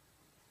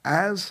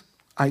as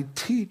I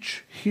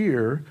teach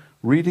here,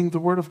 reading the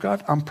Word of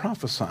God, I'm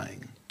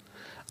prophesying.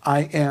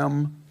 I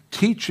am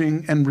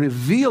teaching and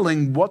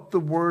revealing what the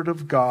Word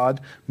of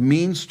God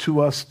means to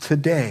us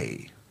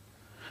today.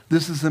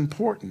 This is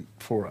important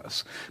for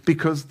us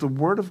because the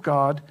Word of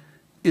God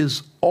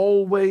is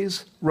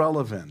always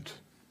relevant.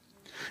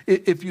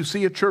 If you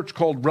see a church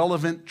called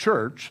Relevant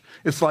Church,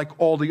 it's like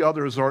all the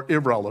others are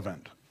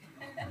irrelevant,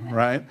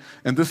 right?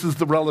 And this is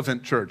the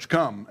relevant church.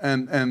 Come,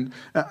 and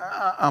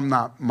I'm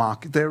not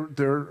mocking.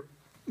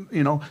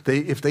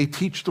 If they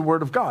teach the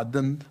Word of God,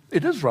 then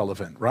it is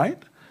relevant,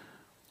 right?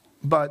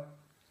 But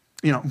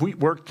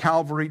we're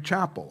Calvary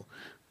Chapel.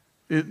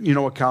 You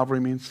know what Calvary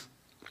means?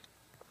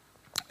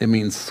 It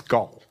means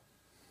skull.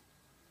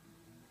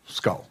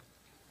 Skull.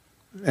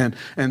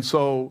 And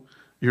so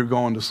you're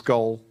going to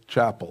Skull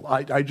Chapel.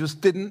 I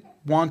just didn't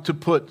want to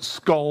put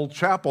Skull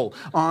Chapel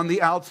on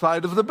the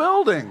outside of the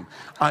building.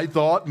 I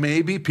thought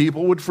maybe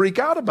people would freak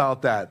out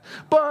about that.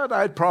 But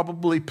I'd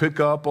probably pick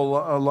up a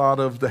lot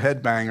of the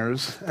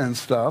headbangers and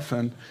stuff.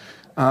 And,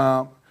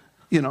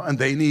 and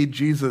they need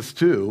Jesus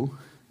too.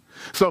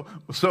 So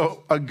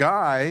a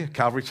guy,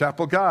 Calvary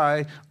Chapel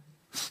guy,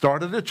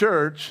 started a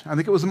church. I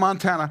think it was in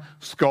Montana,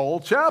 Skull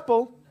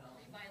Chapel.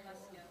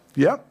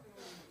 Yep.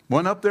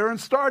 Went up there and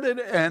started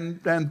and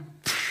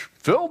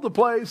filled the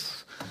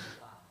place.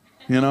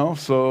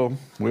 So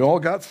we all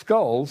got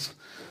skulls.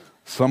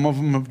 Some of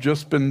them have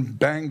just been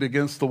banged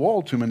against the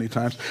wall too many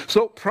times.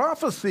 So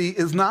prophecy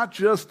is not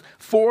just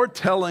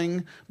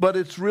foretelling, but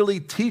it's really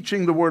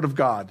teaching the Word of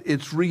God.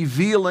 It's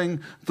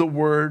revealing the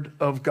Word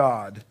of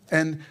God.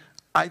 And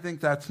I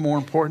think that's more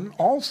important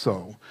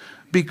also,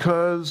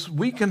 because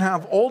we can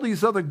have all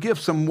these other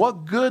gifts, and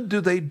what good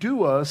do they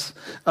do us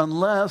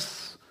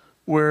unless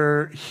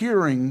we're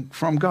hearing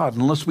from God,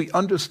 unless we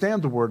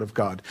understand the Word of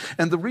God?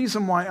 And the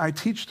reason why I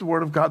teach the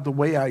Word of God the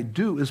way I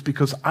do is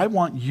because I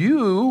want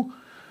you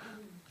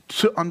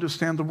to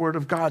understand the Word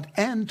of God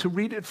and to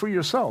read it for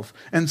yourself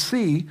and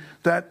see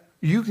that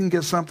you can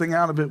get something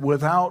out of it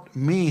without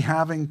me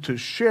having to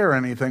share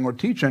anything or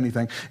teach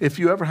anything. If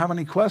you ever have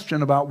any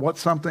question about what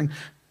something,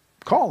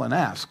 call and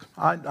ask.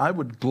 I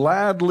would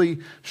gladly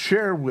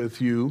share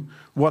with you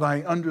what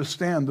I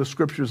understand the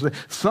Scriptures.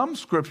 Some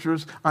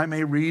Scriptures I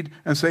may read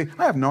and say,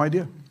 I have no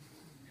idea.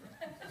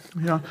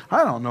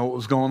 I don't know what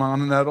was going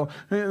on in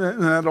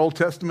that Old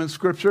Testament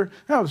Scripture.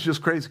 That was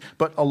just crazy.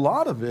 But a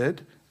lot of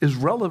it is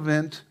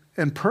relevant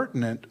and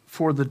pertinent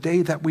for the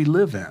day that we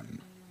live in.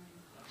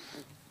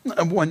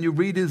 When you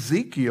read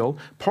Ezekiel,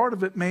 part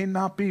of it may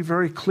not be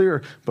very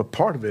clear, but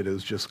part of it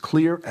is just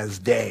clear as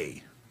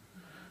day,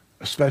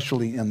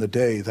 especially in the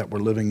day that we're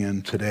living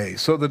in today.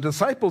 So the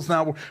disciples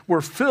now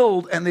were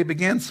filled, and they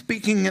began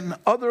speaking in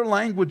other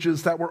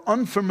languages that were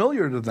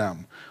unfamiliar to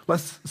them.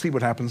 Let's see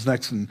what happens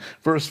next in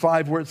verse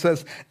 5, where it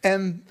says,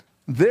 "And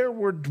there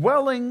were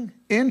dwelling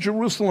in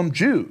Jerusalem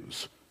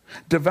Jews,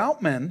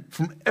 devout men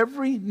from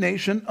every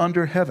nation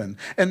under heaven.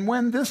 And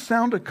when this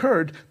sound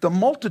occurred, the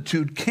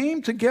multitude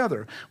came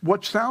together."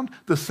 What sound?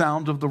 The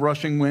sound of the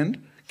rushing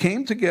wind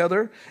came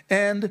together,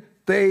 and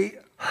they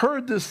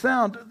heard this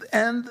sound,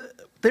 and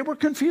they were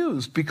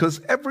confused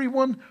because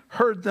everyone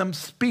heard them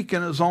speak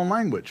in his own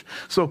language.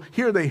 So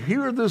here they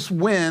hear this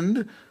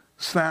wind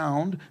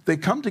sound, they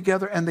come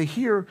together and they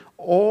hear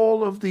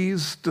all of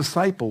these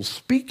disciples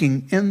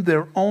speaking in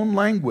their own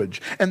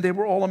language. And they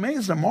were all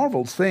amazed and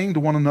marveled, saying to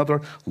one another,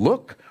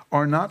 "Look,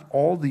 are not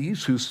all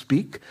these who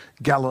speak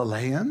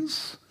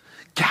Galileans?"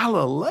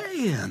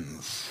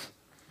 Galileans.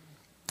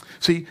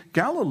 See,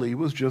 Galilee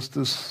was just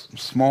this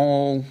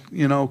small,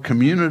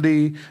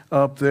 community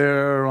up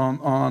there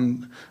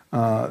on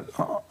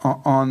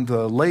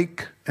the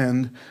lake,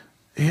 and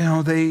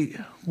they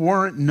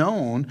weren't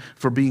known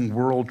for being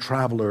world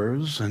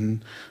travelers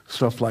and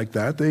stuff like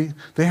that. They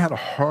had a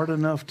hard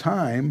enough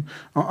time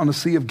on the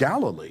Sea of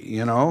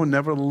Galilee,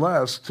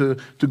 nevertheless, to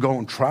go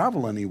and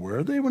travel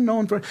anywhere. They were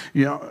known for,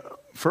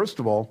 first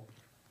of all,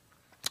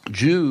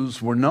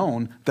 Jews were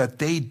known that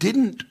they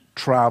didn't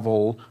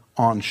travel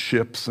on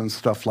ships and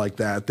stuff like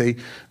that.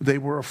 They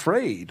were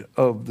afraid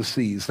of the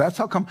seas. That's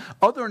how come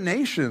other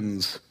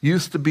nations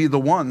used to be the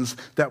ones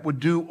that would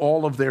do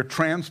all of their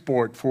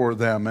transport for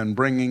them and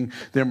bringing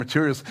their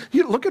materials.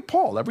 Look at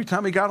Paul. Every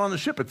time he got on the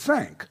ship, it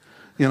sank.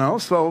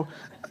 So,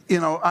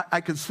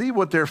 I could see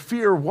what their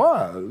fear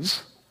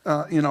was,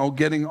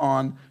 getting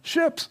on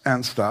ships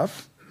and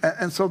stuff.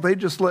 And so they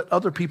just let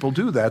other people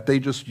do that. They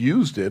just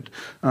used it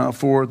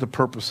for the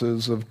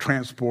purposes of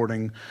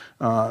transporting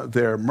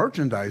their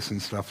merchandise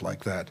and stuff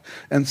like that.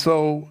 And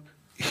so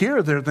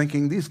here they're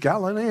thinking, these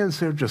Galileans,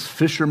 they're just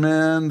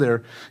fishermen,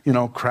 they're,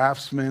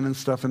 craftsmen and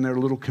stuff in their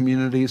little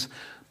communities,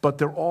 but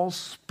they're all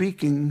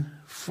speaking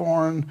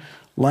foreign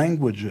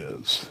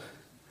languages.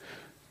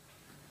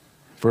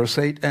 Verse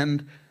 8,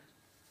 "And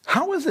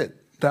how is it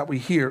that we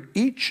hear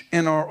each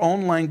in our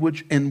own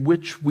language in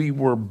which we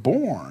were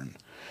born?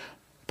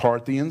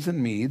 Parthians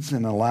and Medes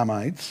and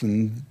Elamites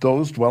and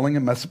those dwelling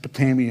in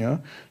Mesopotamia,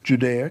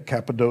 Judea,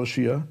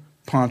 Cappadocia,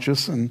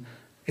 Pontus and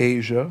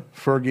Asia,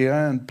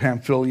 Phrygia and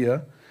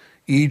Pamphylia,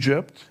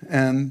 Egypt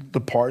and the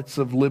parts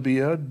of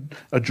Libya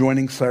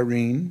adjoining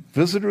Cyrene,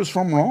 visitors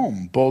from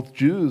Rome, both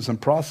Jews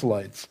and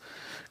proselytes,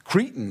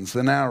 Cretans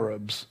and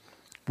Arabs.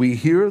 We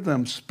hear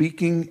them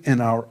speaking in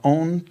our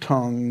own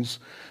tongues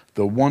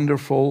the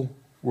wonderful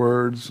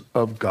words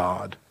of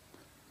God."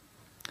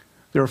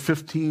 There are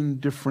 15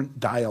 different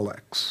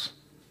dialects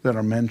that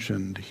are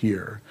mentioned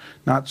here.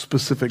 Not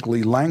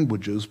specifically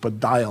languages, but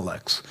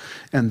dialects.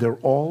 And they're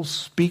all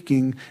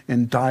speaking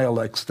in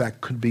dialects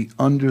that could be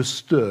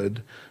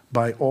understood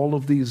by all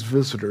of these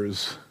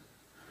visitors.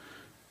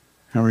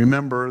 And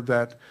remember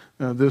that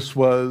this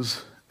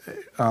was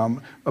a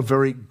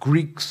very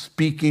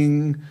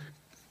Greek-speaking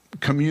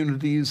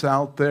communities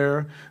out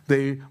there.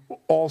 They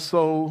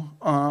also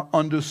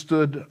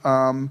understood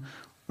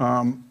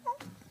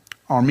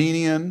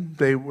Armenian.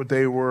 They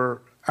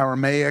were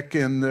Aramaic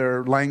in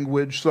their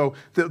language. So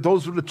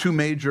those were the two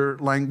major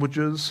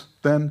languages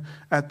then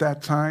at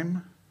that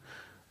time.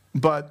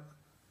 But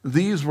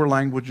these were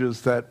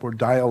languages that were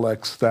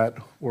dialects that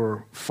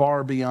were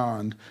far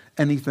beyond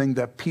anything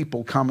that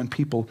common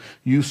people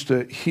used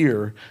to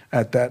hear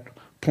at that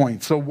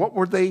point. So what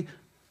were they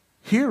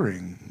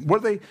hearing? Were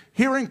they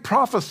hearing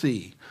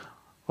prophecy?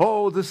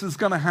 Oh, this is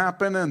going to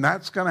happen and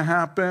that's going to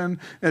happen.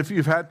 If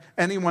you've had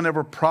anyone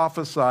ever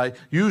prophesy,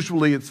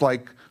 usually it's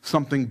like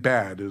something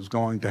bad is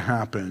going to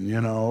happen,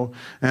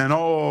 And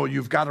oh,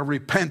 you've got to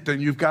repent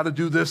and you've got to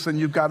do this and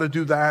you've got to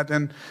do that.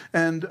 And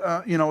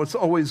it's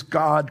always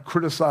God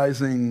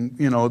criticizing,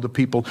 the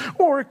people.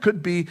 Or it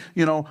could be,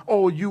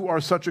 oh, you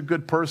are such a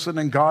good person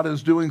and God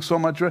is doing so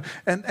much.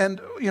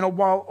 And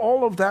while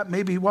all of that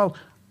may be,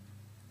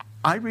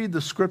 I read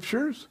the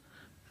scriptures,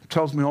 it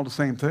tells me all the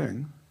same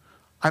thing.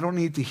 I don't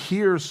need to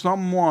hear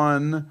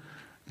someone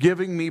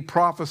giving me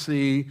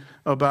prophecy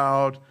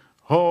about,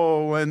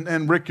 oh,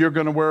 and Rick, you're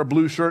going to wear a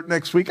blue shirt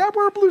next week. I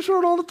wear a blue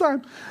shirt all the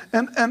time.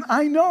 And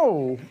I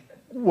know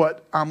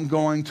what I'm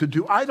going to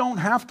do. I don't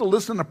have to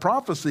listen to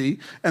prophecy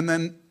and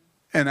then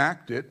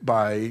enact it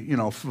by,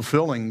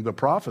 fulfilling the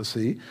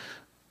prophecy,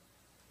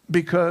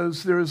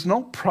 because there is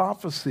no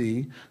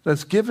prophecy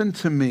that's given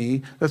to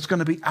me that's going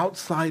to be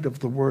outside of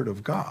the Word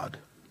of God.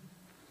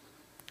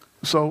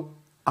 So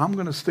I'm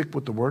going to stick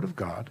with the Word of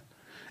God.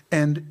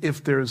 And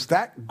if there's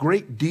that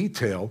great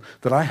detail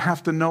that I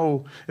have to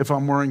know if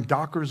I'm wearing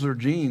Dockers or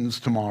jeans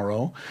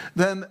tomorrow,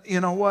 then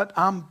you know what?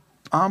 I'm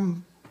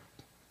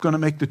going to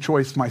make the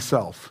choice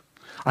myself.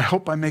 I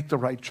hope I make the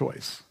right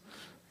choice,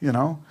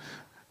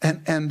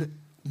 And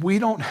we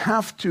don't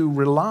have to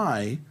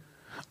rely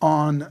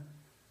on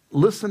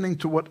listening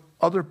to what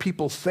other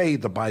people say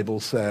the Bible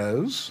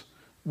says.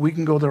 We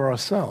can go there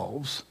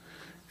ourselves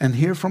and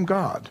hear from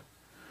God.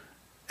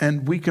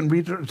 And we can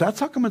read it. That's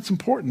how come it's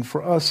important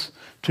for us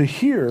to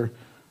hear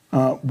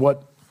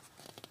what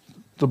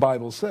the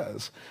Bible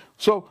says.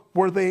 So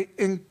were they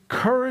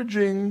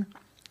encouraging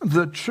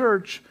the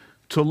church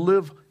to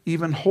live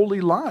even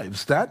holy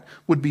lives? That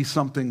would be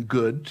something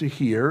good to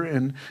hear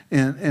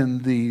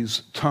in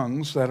these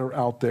tongues that are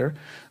out there.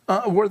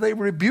 Were they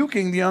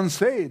rebuking the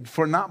unsaved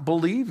for not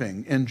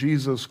believing in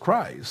Jesus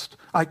Christ?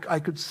 I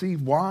could see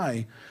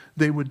why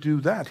they would do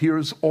that.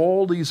 Here's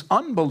all these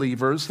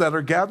unbelievers that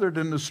are gathered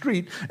in the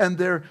street and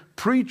they're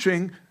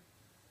preaching,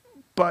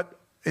 but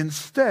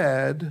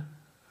instead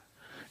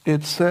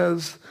it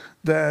says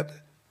that,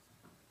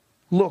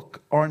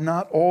 look, are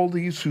not all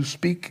these who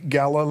speak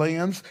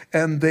Galileans?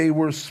 And they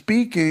were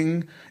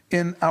speaking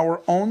in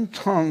our own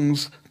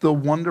tongues the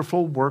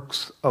wonderful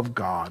works of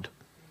God.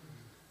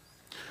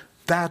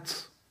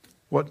 That's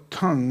what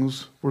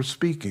tongues were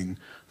speaking,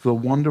 the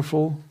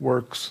wonderful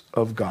works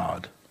of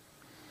God.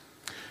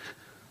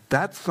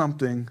 That's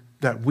something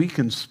that we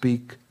can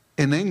speak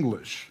in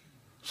English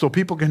so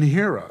people can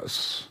hear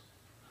us.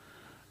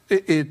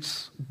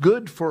 It's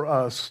good for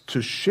us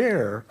to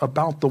share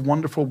about the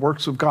wonderful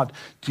works of God.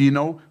 Do you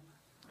know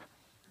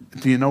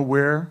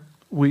where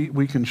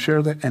we can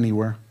share that?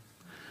 Anywhere.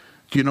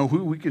 Do you know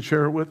who we can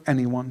share it with?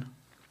 Anyone.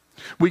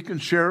 We can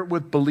share it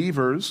with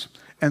believers,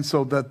 and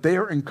so that they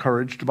are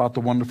encouraged about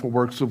the wonderful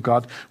works of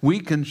God.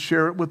 We can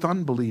share it with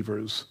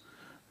unbelievers,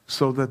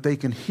 so that they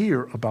can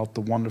hear about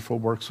the wonderful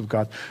works of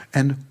God.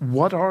 And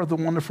what are the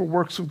wonderful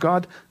works of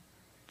God?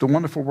 The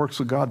wonderful works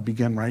of God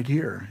begin right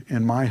here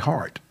in my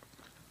heart.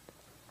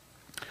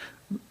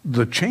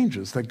 The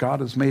changes that God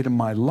has made in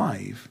my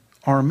life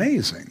are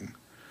amazing.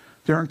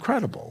 They're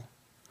incredible.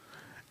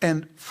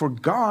 And for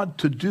God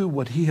to do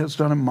what He has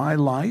done in my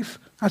life,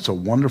 that's a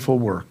wonderful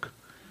work.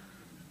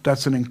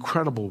 That's an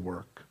incredible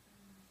work.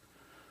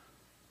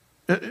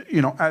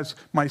 As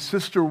my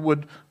sister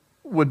would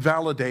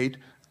validate,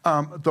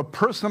 the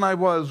person I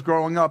was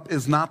growing up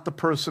is not the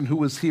person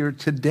who is here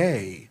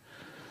today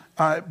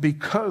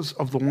because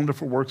of the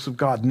wonderful works of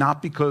God,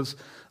 not because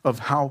of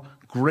how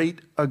great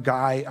a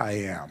guy I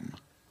am.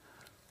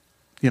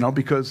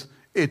 Because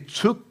it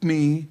took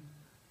me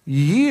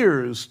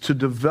years to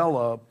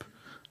develop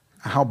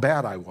how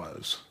bad I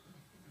was.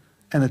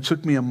 And it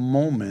took me a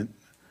moment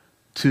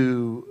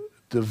to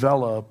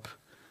develop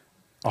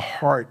a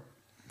heart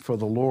for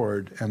the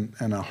Lord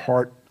and a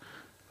heart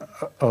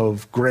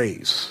of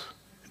grace.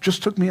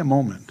 Just took me a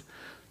moment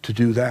to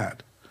do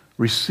that.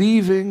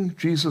 Receiving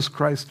Jesus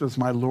Christ as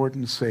my Lord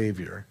and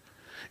Savior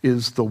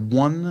is the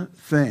one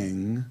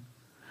thing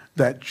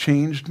that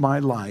changed my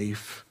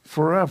life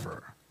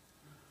forever.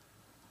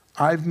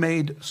 I've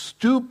made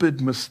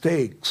stupid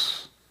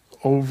mistakes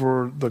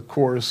over the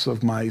course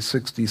of my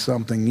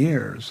 60-something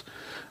years,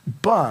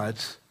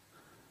 but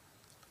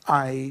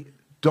I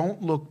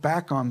don't look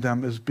back on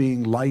them as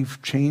being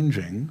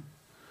life-changing.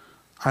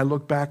 I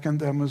look back on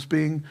them as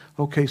being,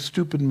 okay,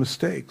 stupid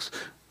mistakes.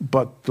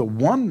 But the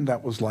one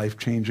that was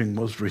life-changing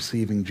was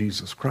receiving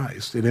Jesus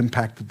Christ. It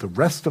impacted the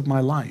rest of my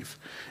life.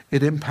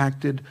 It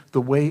impacted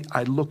the way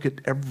I look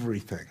at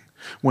everything.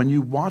 When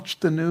you watch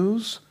the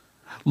news,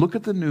 look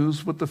at the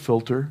news with the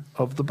filter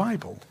of the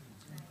Bible.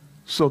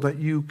 so that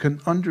you can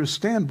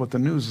understand what the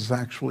news is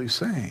actually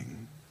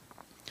saying.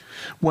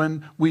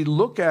 When we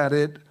look at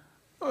it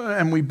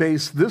and we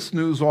base this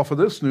news off of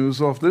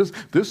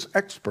this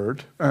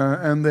expert,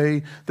 and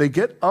they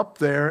get up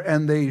there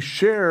and they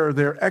share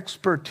their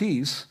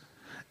expertise,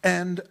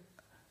 and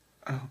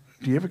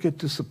do you ever get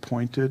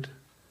disappointed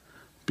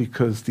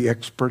because the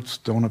experts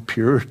don't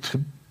appear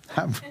to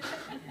have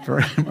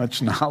very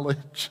much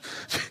knowledge?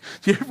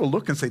 Do you ever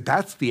look and say,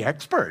 that's the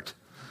expert?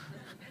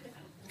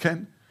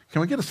 Can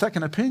we get a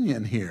second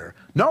opinion here?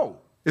 No,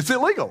 it's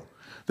illegal.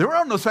 There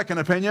are no second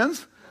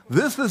opinions.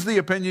 This is the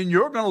opinion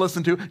you're going to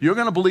listen to. You're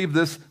going to believe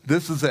this.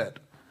 This is it.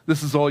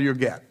 This is all you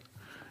get.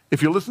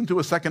 If you listen to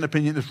a second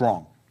opinion, it's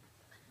wrong.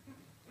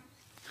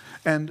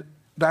 And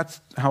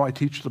that's how I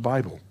teach the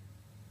Bible.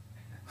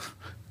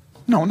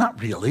 No, not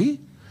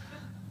really.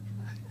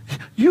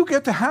 You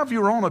get to have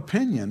your own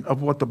opinion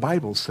of what the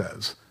Bible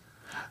says.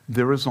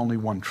 There is only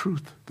one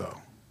truth, though.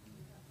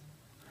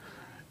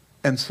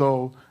 And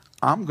so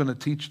I'm going to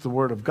teach the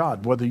Word of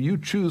God. Whether you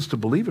choose to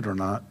believe it or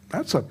not,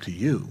 that's up to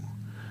you.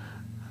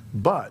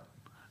 But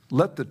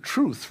let the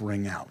truth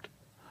ring out.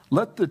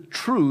 Let the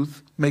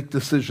truth make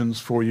decisions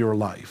for your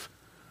life.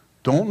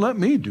 Don't let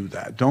me do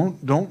that.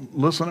 Don't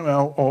listen to,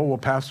 well,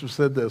 pastor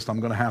said this, I'm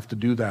going to have to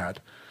do that.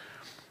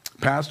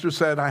 Pastor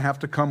said I have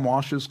to come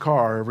wash his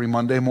car every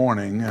Monday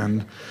morning,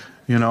 and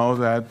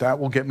that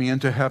will get me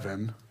into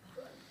heaven.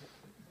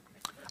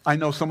 I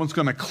know someone's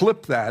going to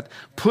clip that,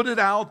 put it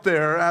out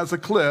there as a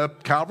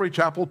clip. Calvary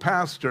Chapel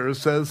pastor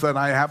says that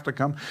I have to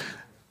come.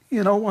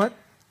 You know what?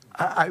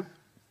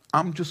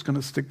 I'm just going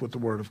to stick with the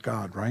Word of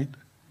God, right?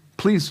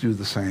 Please do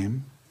the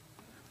same.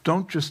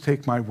 Don't just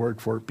take my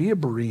word for it. Be a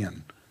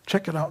Berean.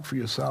 Check it out for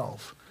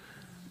yourself,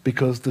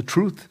 because the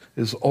truth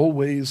is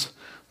always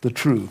the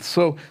truth.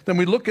 So then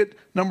we look at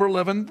number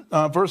 11,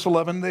 verse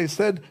 11. They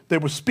said they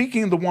were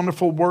speaking the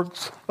wonderful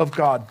works of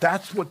God.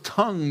 That's what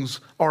tongues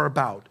are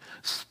about.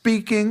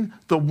 Speaking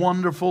the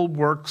wonderful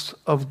works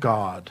of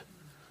God.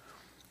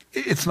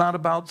 It's not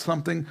about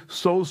something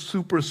so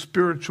super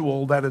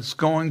spiritual that it's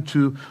going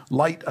to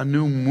light a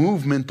new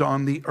movement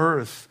on the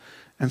earth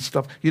and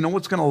stuff. You know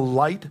what's going to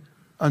light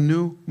a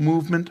new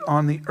movement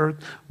on the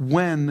earth?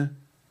 When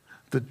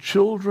the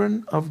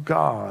children of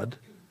God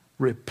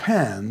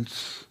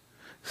repent,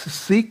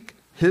 seek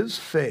his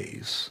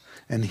face,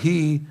 and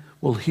he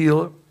will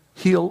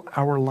heal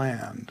our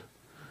land.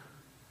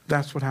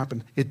 That's what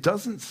happened. It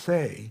doesn't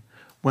say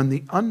when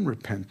the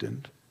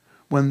unrepentant,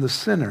 when the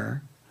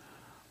sinner,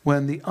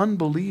 when the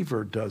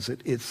unbeliever does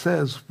it. It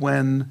says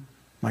when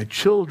my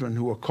children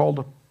who are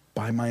called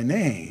by my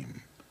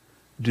name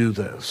do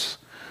this.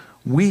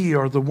 We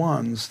are the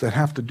ones that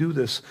have to do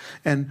this.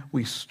 And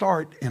we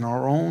start in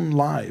our own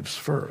lives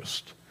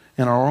first,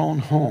 in our own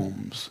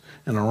homes,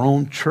 in our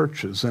own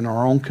churches, in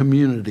our own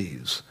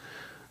communities.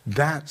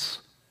 That's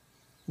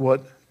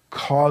what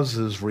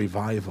causes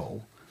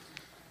revival.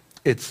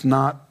 It's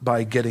not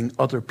by getting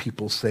other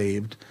people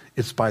saved.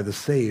 It's by the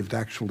saved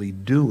actually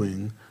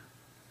doing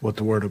what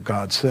the Word of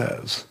God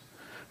says.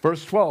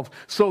 Verse 12,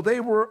 so they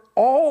were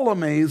all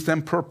amazed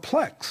and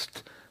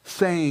perplexed,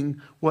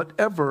 saying,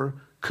 whatever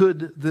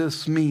could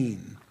this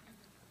mean?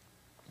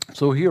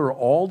 So here are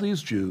all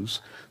these Jews.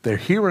 They're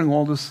hearing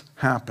all this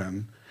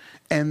happen,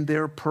 and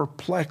they're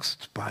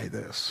perplexed by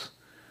this.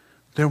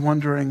 They're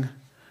wondering,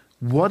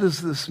 what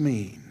does this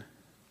mean?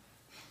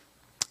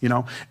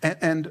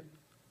 And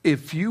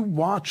if you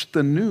watch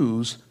the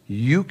news,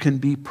 you can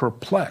be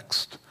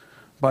perplexed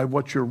by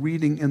what you're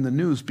reading in the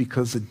news,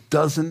 because it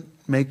doesn't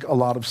make a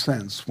lot of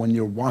sense when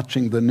you're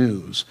watching the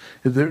news.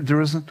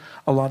 There isn't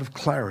a lot of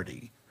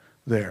clarity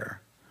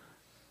there.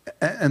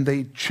 And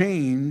they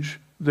change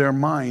their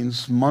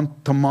minds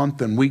month to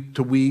month and week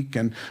to week.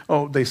 And,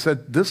 they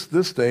said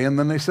this day, and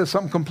then they said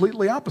something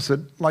completely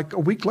opposite like a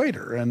week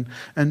later.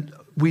 And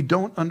we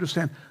don't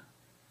understand.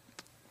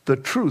 The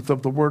truth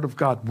of the Word of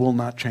God will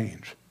not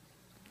change.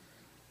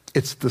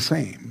 It's the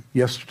same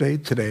yesterday,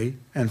 today,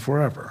 and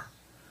forever.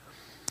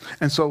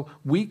 And so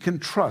we can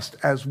trust,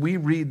 as we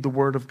read the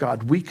Word of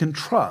God, we can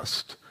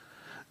trust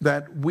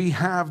that we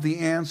have the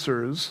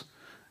answers.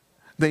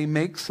 They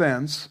make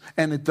sense,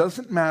 and it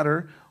doesn't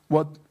matter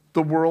what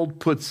the world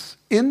puts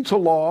into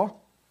law,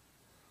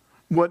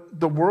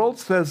 what the world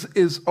says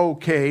is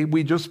okay.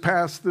 We just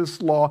passed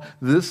this law.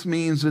 This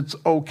means it's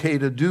okay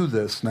to do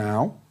this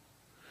now.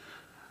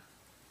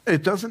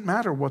 It doesn't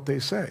matter what they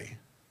say.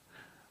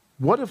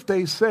 What if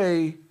they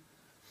say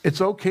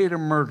it's okay to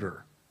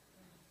murder?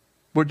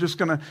 We're just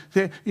going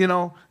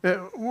to,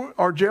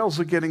 our jails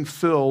are getting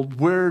filled.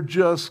 We're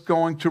just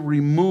going to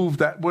remove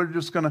that.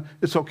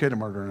 It's okay to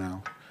murder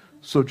now.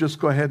 So just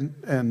go ahead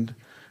and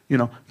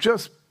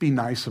just be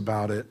nice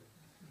about it.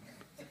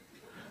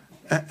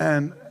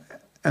 And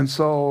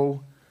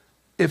so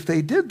if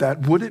they did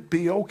that, would it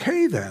be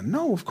okay then?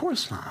 No, of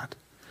course not.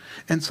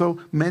 And so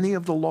many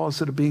of the laws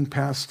that are being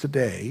passed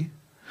today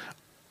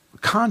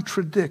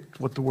contradict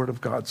what the Word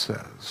of God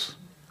says.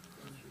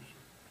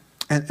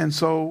 And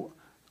so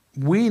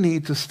we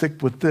need to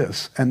stick with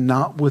this and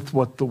not with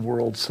what the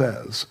world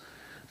says,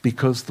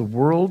 because the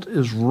world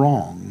is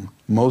wrong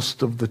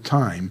most of the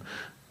time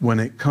when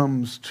it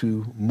comes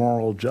to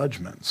moral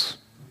judgments.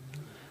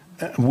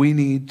 We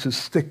need to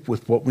stick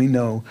with what we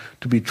know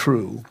to be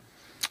true.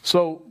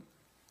 So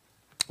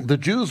the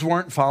Jews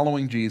weren't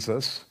following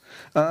Jesus.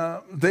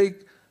 They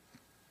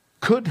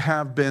could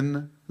have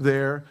been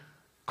there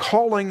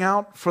calling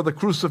out for the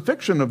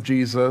crucifixion of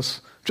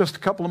Jesus just a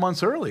couple of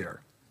months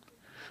earlier.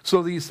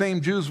 So these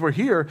same Jews were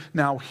here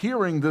now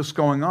hearing this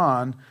going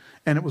on,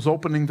 and it was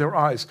opening their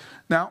eyes.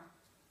 Now,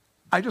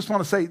 I just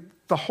want to say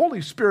the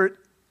Holy Spirit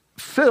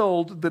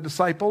filled the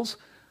disciples,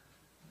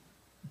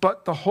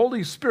 but the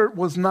Holy Spirit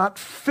was not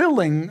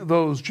filling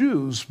those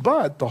Jews,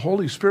 but the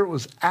Holy Spirit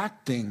was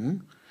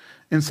acting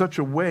in such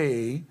a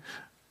way.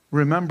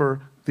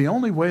 Remember, the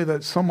only way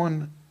that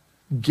someone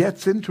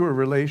gets into a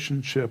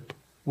relationship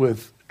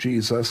with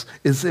Jesus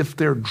is if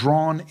they're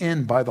drawn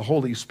in by the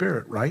Holy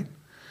Spirit, right?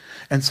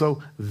 And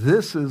so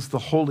this is the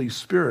Holy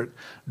Spirit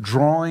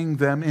drawing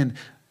them in.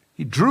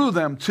 He drew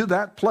them to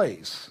that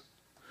place.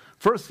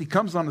 First, he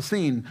comes on the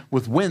scene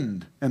with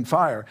wind and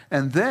fire,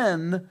 and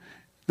then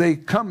they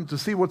come to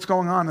see what's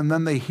going on, and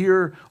then they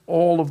hear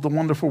all of the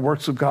wonderful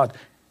works of God.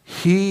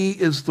 He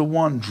is the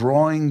one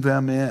drawing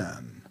them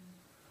in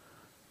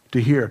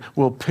to hear.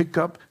 We'll pick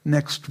up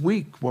next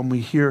week when we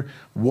hear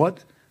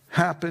what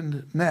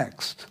happened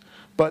next.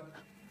 But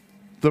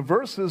the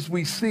verses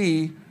we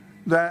see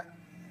that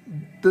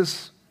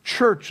this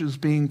church is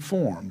being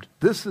formed.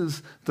 This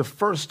is the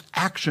first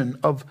action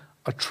of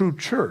a true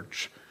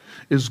church,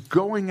 is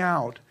going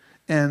out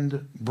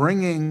and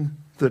bringing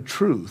the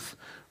truth,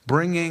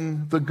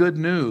 bringing the good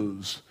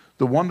news,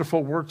 the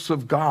wonderful works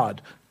of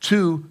God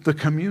to the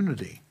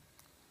community.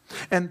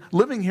 And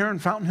living here in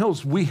Fountain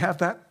Hills, we have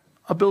that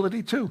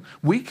ability too.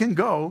 We can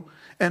go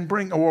and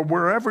bring, or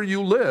wherever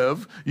you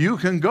live, you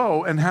can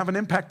go and have an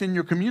impact in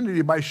your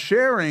community by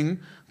sharing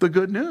the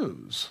good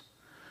news.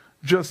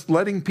 Just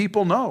letting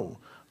people know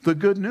the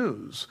good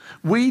news.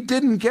 We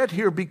didn't get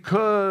here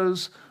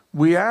because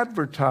we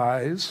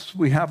advertise.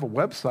 We have a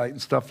website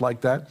and stuff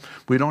like that.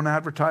 We don't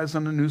advertise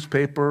in a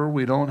newspaper.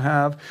 We don't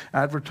have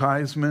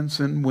advertisements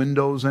in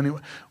windows anyway.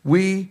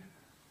 We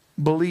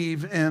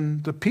believe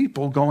in the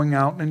people going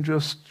out and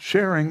just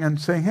sharing and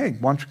saying, hey,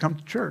 why don't you come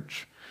to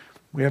church?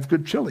 We have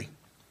good chili.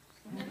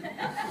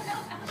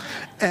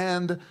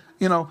 And,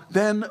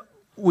 then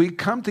we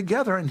come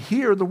together and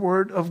hear the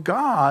Word of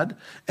God,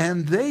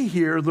 and they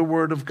hear the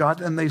Word of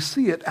God, and they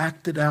see it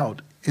acted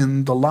out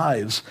in the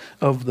lives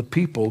of the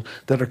people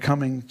that are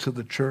coming to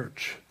the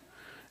church.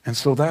 And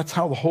so that's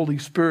how the Holy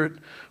Spirit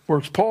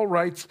works. Paul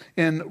writes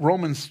in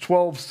Romans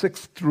 12,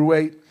 6 through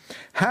 8,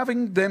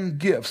 having then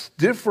gifts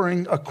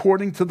differing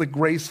according to the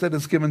grace that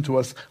is given to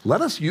us, let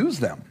us use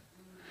them.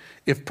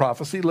 If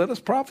prophecy, let us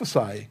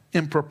prophesy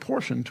in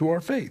proportion to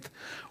our faith.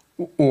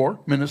 Or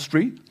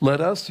ministry,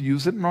 let us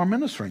use it in our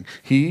ministering.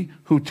 He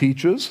who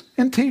teaches,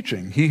 in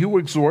teaching. He who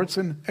exhorts,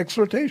 in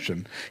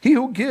exhortation. He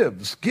who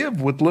gives, give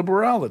with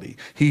liberality.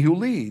 He who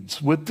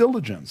leads, with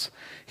diligence.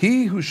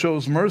 He who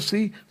shows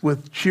mercy,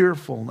 with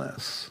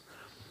cheerfulness.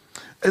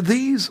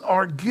 These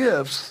are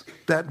gifts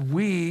that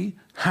we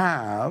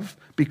have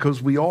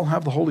because we all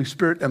have the Holy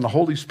Spirit, and the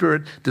Holy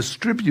Spirit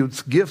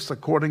distributes gifts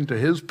according to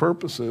His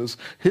purposes,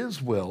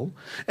 His will,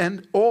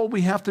 and all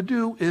we have to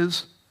do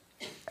is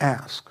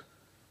ask.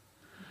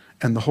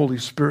 And the Holy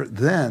Spirit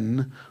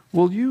then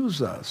will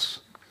use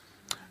us.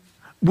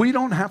 We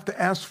don't have to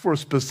ask for a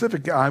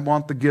specific, I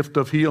want the gift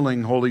of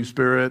healing, Holy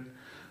Spirit.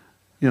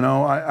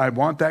 I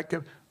want that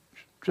gift.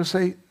 Just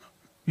say,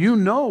 you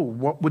know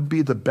what would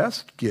be the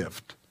best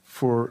gift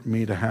for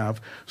me to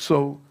have,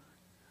 so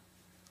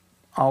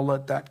I'll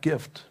let that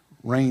gift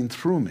reign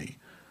through me.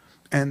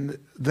 And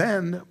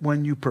then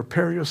when you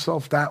prepare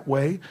yourself that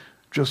way,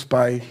 just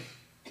by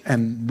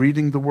and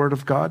reading the Word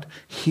of God,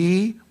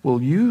 He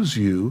will use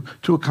you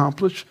to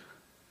accomplish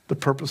the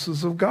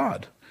purposes of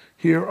God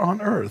here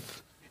on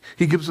earth.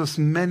 He gives us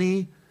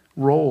many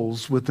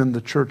roles within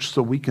the church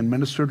so we can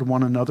minister to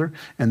one another,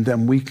 and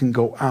then we can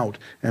go out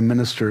and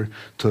minister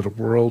to the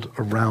world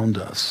around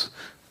us.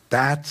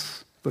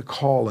 That's the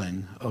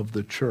calling of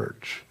the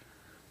church.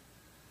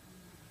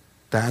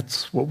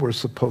 That's what we're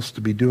supposed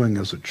to be doing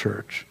as a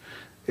church.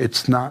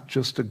 It's not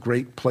just a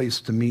great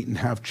place to meet and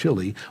have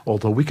chili,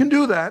 although we can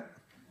do that.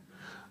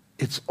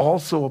 It's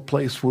also a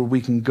place where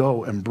we can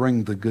go and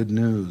bring the good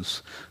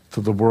news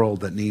to the world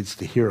that needs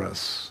to hear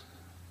us.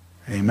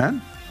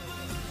 Amen?